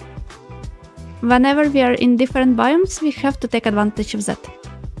 But whenever we are in different biomes, we have to take advantage of that.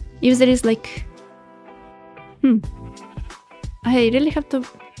 If there is like... I really have to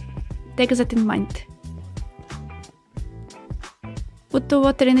take that in mind. Put the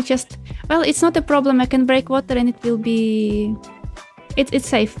water in the chest. Well, it's not a problem. I can break water and it will be... It's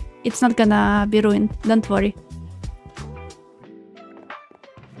safe. It's not gonna be ruined. Don't worry.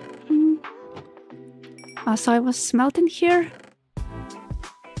 So I was smelting here.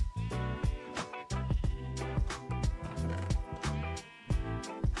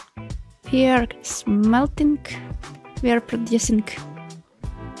 Here, smelting. We are producing.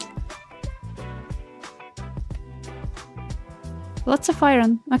 Lots of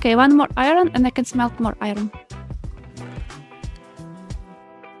iron. Okay, one more iron and I can smelt more iron.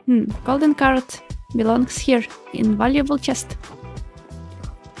 Golden carrot belongs here in valuable chest.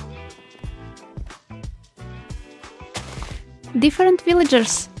 Different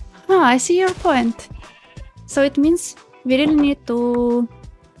villagers. I see your point. So it means we really need to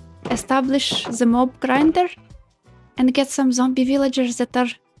establish the mob grinder and get some zombie villagers that are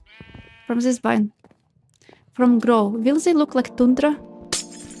from this biome. From Grow. Will they look like tundra?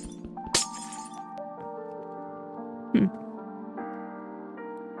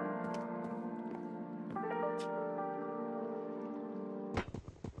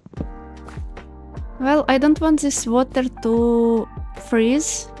 Well, I don't want this water to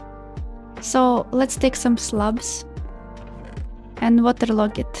freeze, so let's take some slabs and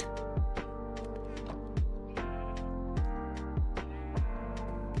waterlog it.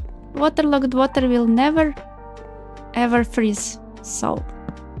 Waterlogged water will never ever freeze, so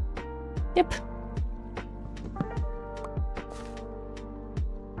yep.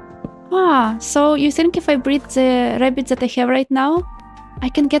 So you think if I breed the rabbits that I have right now, I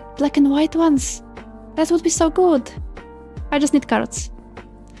can get black and white ones? That would be so good. I just need carrots.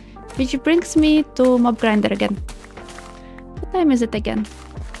 Which brings me to mob grinder again. What time is it again?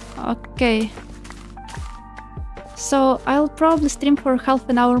 Okay. So I'll probably stream for half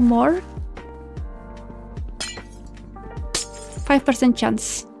an hour more. 5%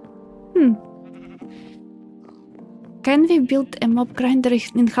 chance. Can we build a mob grinder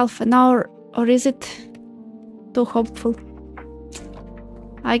in half an hour, or is it too hopeful?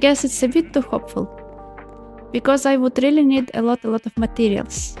 I guess it's a bit too hopeful, because I would really need a lot of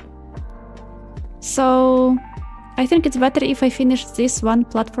materials. So I think it's better if I finish this one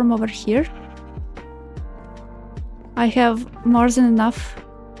platform over here I have more than enough.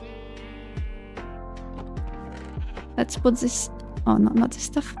 Let's put this... Oh no, not this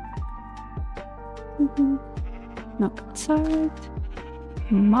stuff. Knock outside.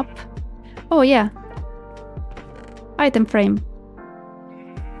 Map. Oh yeah. Item frame.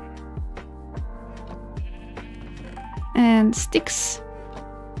 And sticks.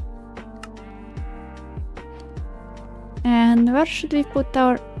 And where should we put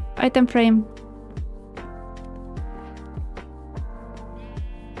our item frame?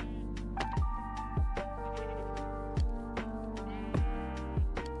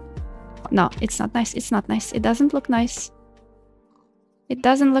 No, it's not nice. It's not nice. It doesn't look nice. It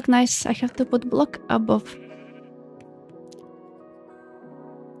doesn't look nice. I have to put block above.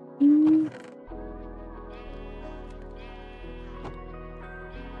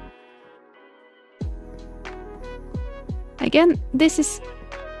 Again, this is...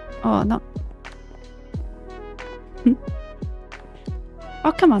 Oh, no.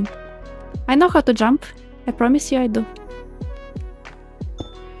 Oh, come on. I know how to jump. I promise you I do.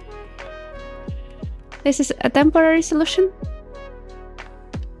 This is a temporary solution.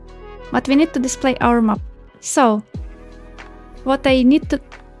 But we need to display our map. So, what I need to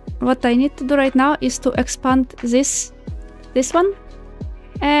do right now is to expand this one,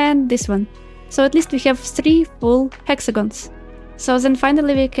 and this one. So at least we have 3 full hexagons. So then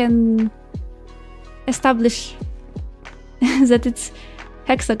finally we can establish that it's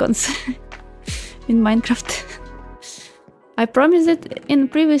hexagons in Minecraft. I promised it in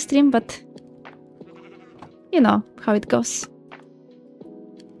previous stream, but you know how it goes.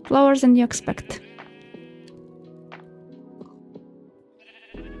 Slower than you expect.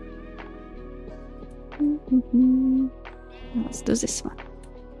 Let's do this one.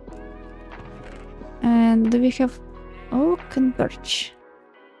 And do we have oak and birch?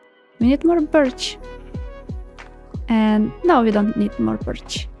 We need more birch. And no, we don't need more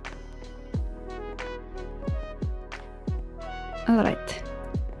birch. Alright.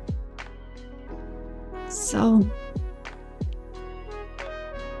 So...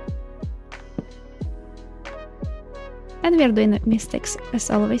 And we are doing mistakes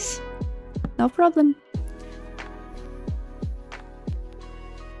as always. No problem.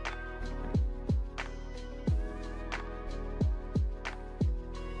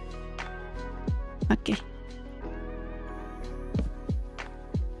 Okay.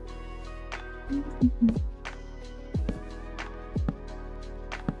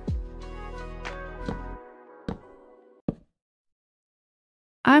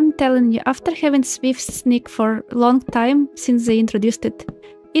 I'm telling you, after having Swift Sneak for a long time since they introduced it,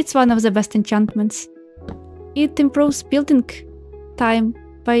 it's one of the best enchantments. It improves building time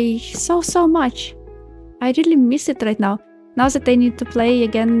by so much. I really miss it right now. Now that I need to play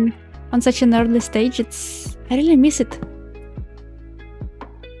again on such an early stage, I really miss it.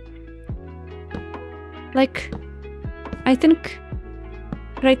 Like, I think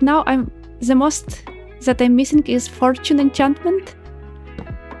right now the most that I'm missing is Fortune enchantment.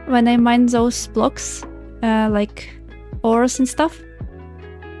 When I mine those blocks, like ores and stuff.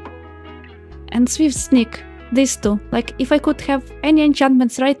 And Swift Sneak, these two. Like, if I could have any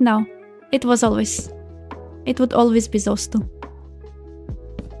enchantments right now, it would always be those two.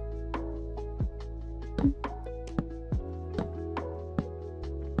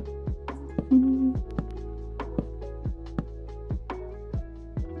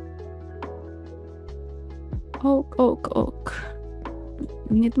 Oak, oak, oak.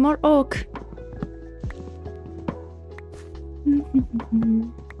 We need more oak.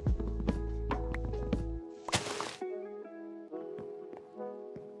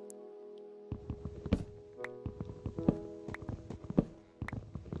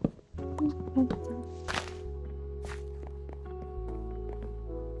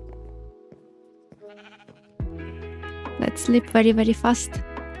 Let's sleep very, very fast.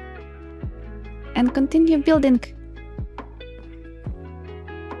 And continue building.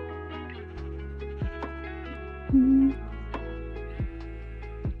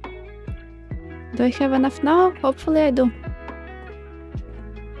 Do I have enough now? Hopefully I do.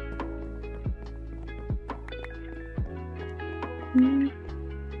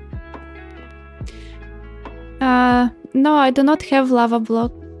 No, I do not have lava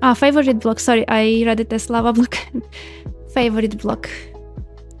block. Favorite block. Sorry, I read it as lava block. Favorite block.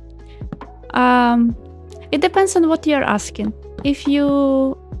 It depends on what you're asking. If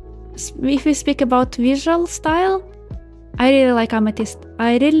we speak about visual style, I really like amethyst.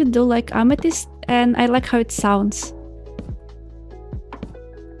 I really do like amethyst, and I like how it sounds.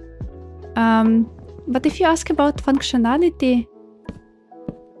 But if you ask about functionality,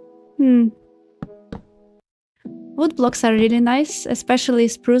 wood blocks are really nice, especially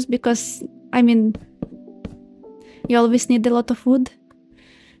spruce, because, I mean, you always need a lot of wood.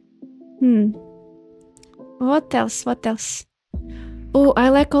 What else? What else? Oh, I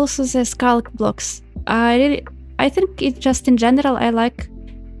like also the skull blocks. I think it just in general, I like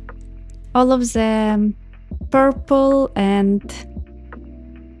all of the purple and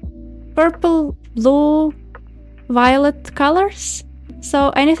purple, blue, violet colors. So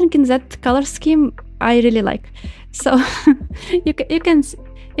anything in that color scheme, I really like. So you can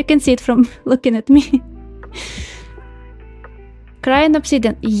see it from looking at me. Crying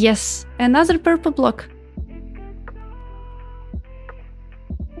obsidian, yes, another purple block.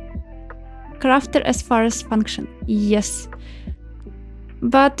 Crafter as far as function, yes.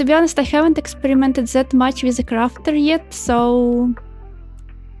 But to be honest, I haven't experimented that much with the crafter yet, so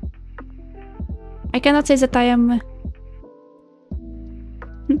I cannot say that I am.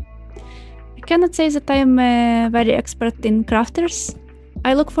 I cannot say that I am very expert in crafters.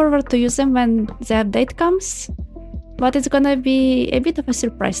 I look forward to use them when the update comes, but it's gonna be a bit of a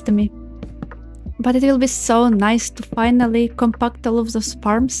surprise to me. But it will be so nice to finally compact all of those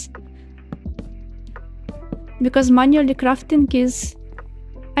farms. Because manually crafting is...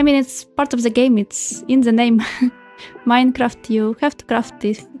 I mean, it's part of the game, it's in the name. Minecraft, you have to craft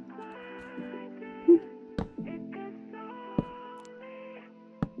it.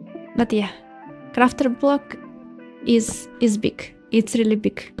 But yeah, crafter block is big. It's really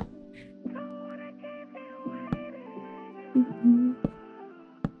big.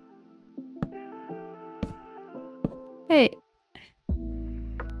 Hey.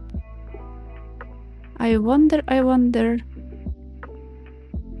 I wonder...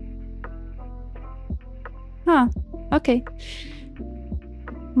 Huh, okay.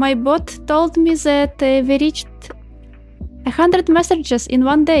 My bot told me that we reached 100 messages in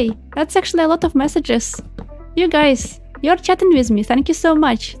one day. That's actually a lot of messages. You guys, you're chatting with me. Thank you so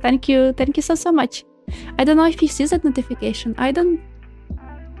much. Thank you so much. I don't know if you see that notification. I don't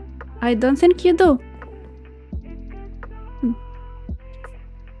think you do.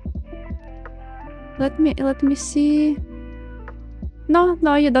 Let me see.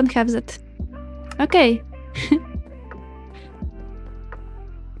 No, you don't have that. Okay.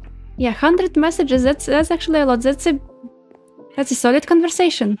 Yeah, 100 messages. That's actually a lot. That's a solid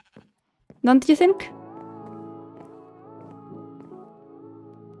conversation, don't you think?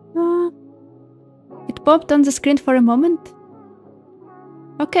 It popped on the screen for a moment.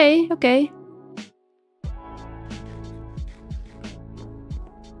 Okay.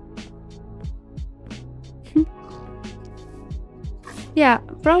 Yeah,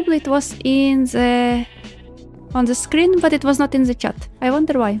 probably it was on the screen, but it was not in the chat. I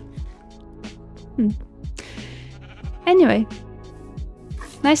wonder why. Anyway,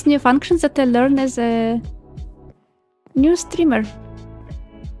 nice new functions that I learned as a new streamer.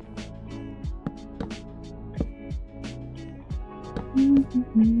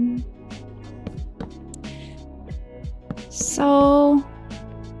 So...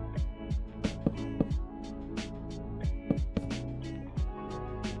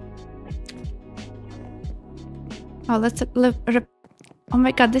 Oh, let's... Oh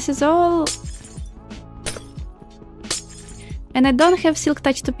my god, this is all... And I don't have Silk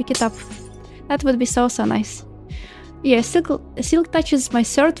Touch to pick it up. That would be so nice. Yeah, Silk Touch is my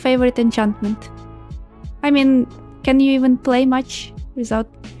third favorite enchantment. I mean, can you even play much without...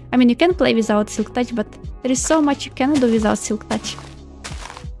 I mean, you can play without Silk Touch, but there is so much you cannot do without Silk Touch.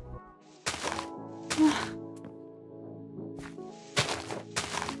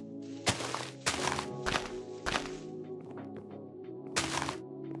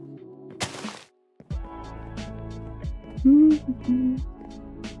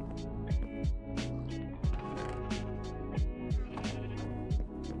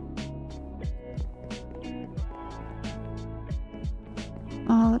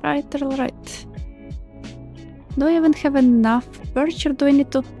 Alright. Do I even have enough birch, or do I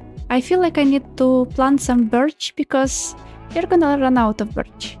need to... I feel like I need to plant some birch because we're gonna run out of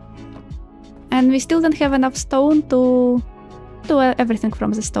birch. And we still don't have enough stone to do everything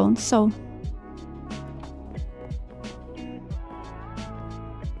from the stone, so...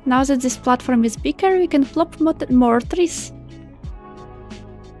 Now that this platform is bigger, we can plop more trees.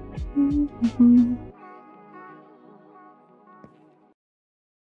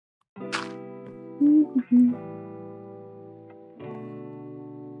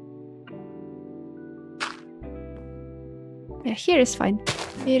 Yeah, here is fine.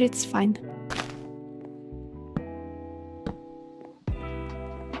 Here it's fine.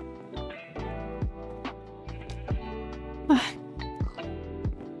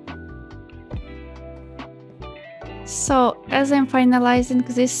 So, as I'm finalizing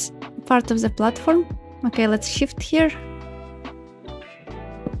this part of the platform, okay, let's shift here.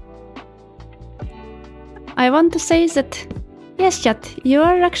 I want to say that, yes, chat, you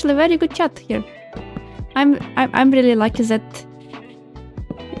are actually very good chat here. I'm really lucky that,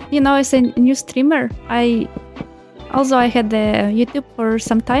 you know, as a new streamer, I had YouTube for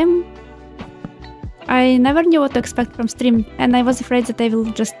some time. I never knew what to expect from stream, and I was afraid that I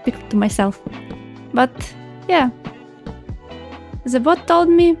will just pick to myself. But yeah, the bot told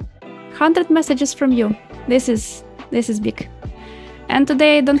me 100 messages from you. This is big. And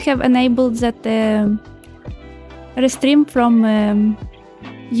today I don't have enabled that restream from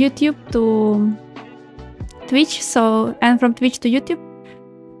YouTube to Twitch, so, and from Twitch to YouTube.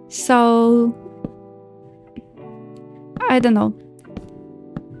 So I don't know.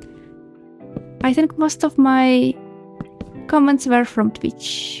 I think most of my comments were from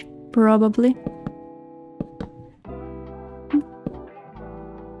Twitch, probably.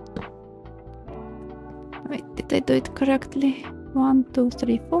 Wait, did I do it correctly? 1, 2,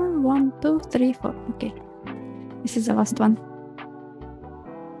 3, 4. 1, 2, 3, 4. Okay. This is the last one.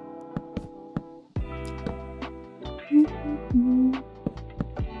 Mm-hmm.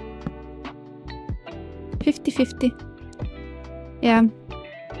 50-50. Yeah.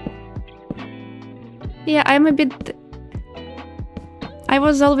 Yeah, I'm a bit... I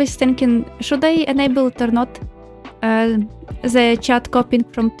was always thinking, should I enable it or not? The chat copying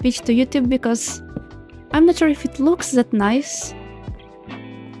from Twitch to YouTube, because I'm not sure if it looks that nice.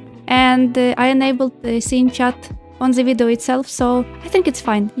 And I enabled seeing chat on the video itself, so I think it's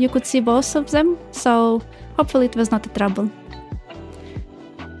fine. You could see both of them, so hopefully it was not a trouble.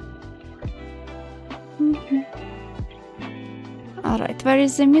 Alright, where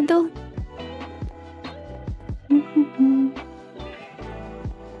is the middle?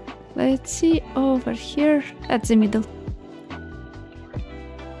 Let's see, over here, at the middle.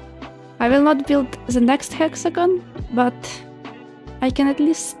 I will not build the next hexagon, but I can at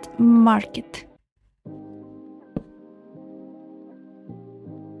least mark it.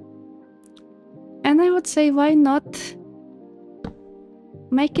 And I would say, why not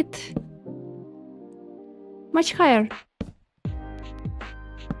make it much higher?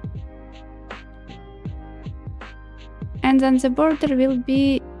 And then the border will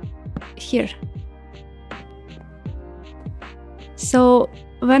be here. So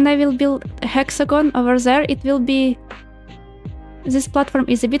when I will build a hexagon over there, it will be... This platform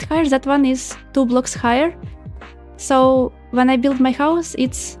is a bit higher, that one is 2 blocks higher. So when I build my house,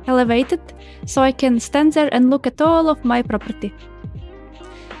 it's elevated, so I can stand there and look at all of my property.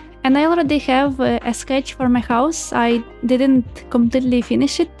 And I already have a sketch for my house. I didn't completely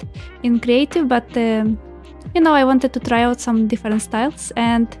finish it in creative, but you know, I wanted to try out some different styles,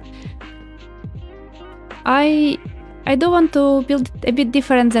 and I do want to build it a bit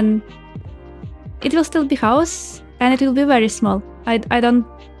different than... It will still be house, and it will be very small. I don't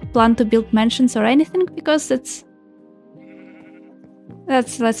plan to build mansions or anything, because that's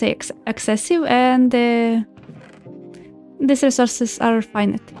let's say excessive, and these resources are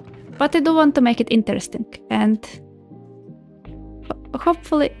finite. But I do want to make it interesting, and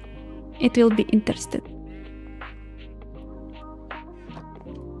hopefully it will be interesting.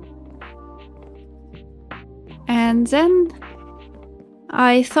 And then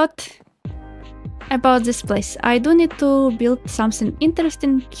I thought about this place. I do need to build something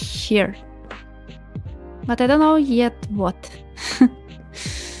interesting here, but I don't know yet what.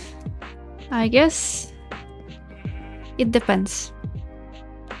 I guess it depends.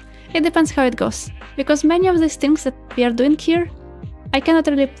 It depends how it goes, because many of these things that we are doing here, I cannot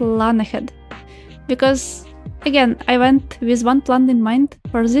really plan ahead, because again, I went with one plan in mind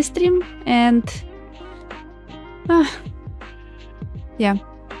for this stream, and yeah,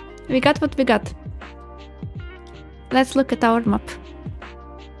 we got what we got. Let's look at our map.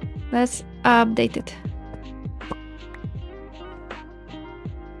 Let's update it.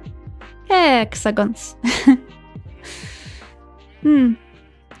 Hexagons.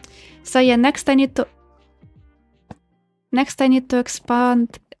 So yeah, next I need to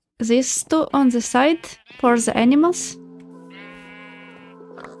expand these two on the side for the animals.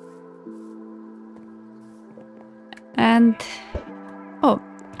 And oh,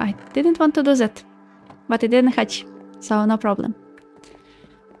 I didn't want to do that, but it didn't hatch, so no problem.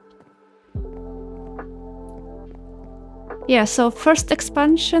 Yeah, so first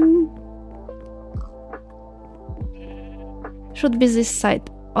expansion should be this side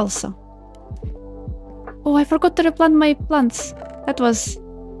also. Oh, I forgot to replant my plants. That was...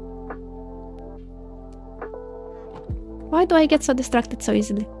 Why do I get so distracted so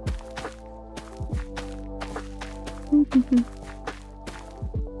easily?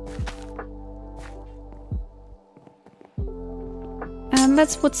 And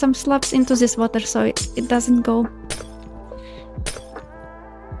let's put some slabs into this water so it doesn't go.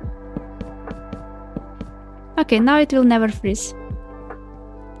 Okay, now it will never freeze.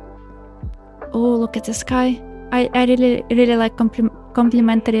 Oh, look at the sky. I really like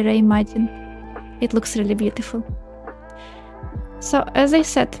complementary ray margin. It looks really beautiful. So, as I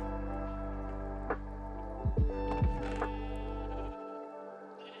said,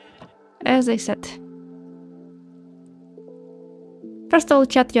 first of all,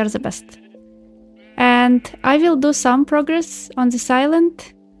 chat, you're the best. And I will do some progress on this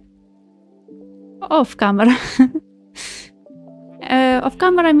island off camera. Off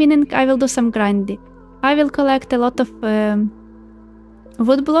camera meaning I will do some grinding. I will collect a lot of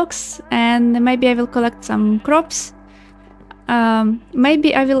wood blocks, and maybe I will collect some crops.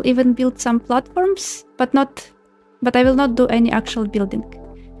 Maybe I will even build some platforms, but I will not do any actual building.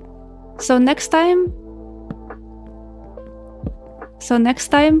 So next time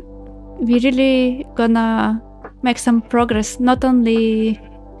we really gonna make some progress, not only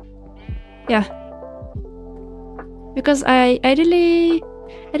because I really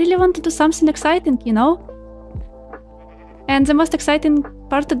want to do something exciting, you know? And the most exciting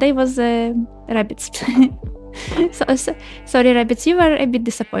part today was rabbits. Sorry, rabbits, you were a bit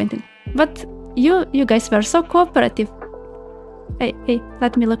disappointing. But you guys were so cooperative. Hey,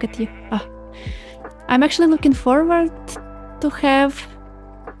 let me look at you. Oh. I'm actually looking forward to have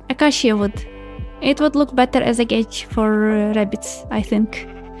acacia wood. It would look better as a gauge for rabbits, I think.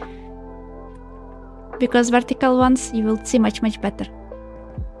 Because vertical ones you will see much better.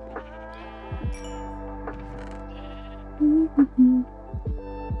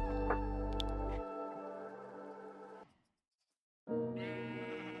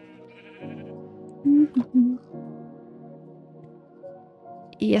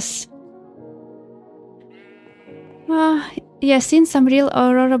 Yes. Yeah, seeing some real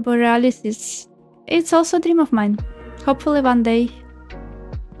aurora borealis it's also a dream of mine. Hopefully one day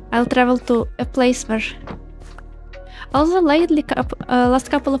I'll travel to a place where... Also lately, last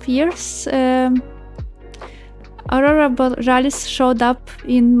couple of years, aurora borealis showed up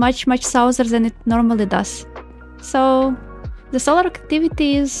in much southern than it normally does. So the solar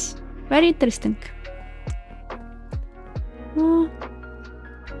activity is very interesting.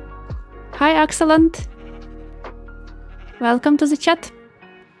 Hi, excellent. Welcome to the chat.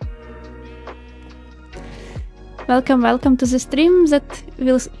 Welcome to the stream that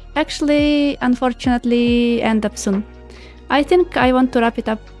will actually, unfortunately, end up soon. I think I want to wrap it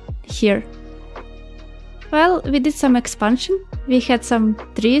up here. Well, we did some expansion. We had some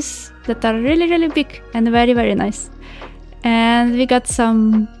trees that are really big and very nice. And we got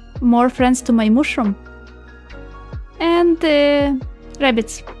some more friends to my mushroom. And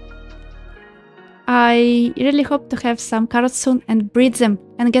rabbits. I really hope to have some carrots soon and breed them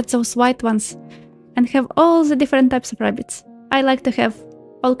and get those white ones. And have all the different types of rabbits. I like to have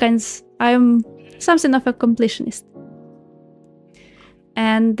all kinds. I'm something of a completionist.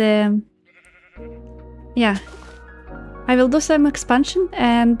 And yeah, I will do some expansion,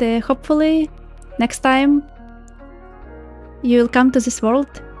 and hopefully next time you will come to this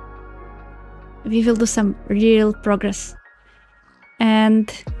world. We will do some real progress.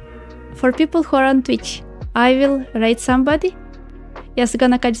 And for people who are on Twitch, I will raid somebody. Yes,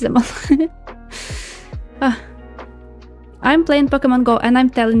 gonna catch them all. I'm playing Pokemon Go, and I'm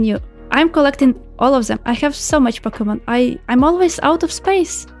telling you, I'm collecting all of them. I have so much Pokemon. I'm always out of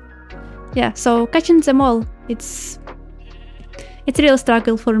space. Yeah, so catching them all, it's a real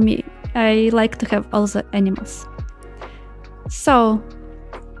struggle for me. I like to have all the animals. So,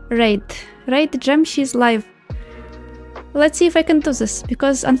 raid Gem, she's live. Let's see if I can do this,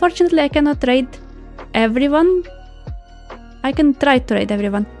 because unfortunately I cannot raid everyone. I can try to raid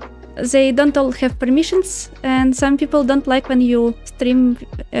everyone. They don't all have permissions, and some people don't like when you stream,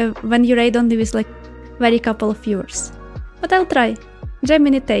 when you raid only with like very couple of viewers. But I'll try.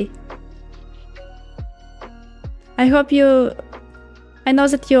 Geminite. I hope you... I know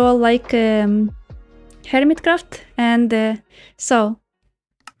that you all like Hermitcraft, and so,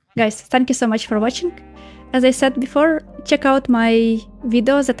 guys, thank you so much for watching. As I said before, check out my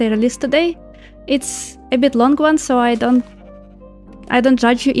video that I released today. It's a bit long one, so I don't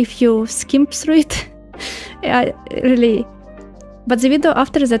judge you if you skim through it. Yeah, really. But the video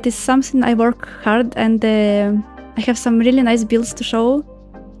after that is something I work hard, and I have some really nice builds to show.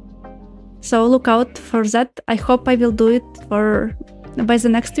 So look out for that. I hope I will do it by the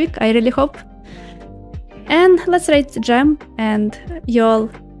next week. I really hope. And let's raid the gem, and you all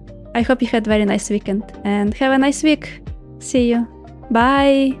I hope you had a very nice weekend and have a nice week. See you.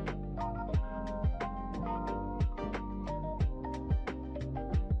 Bye.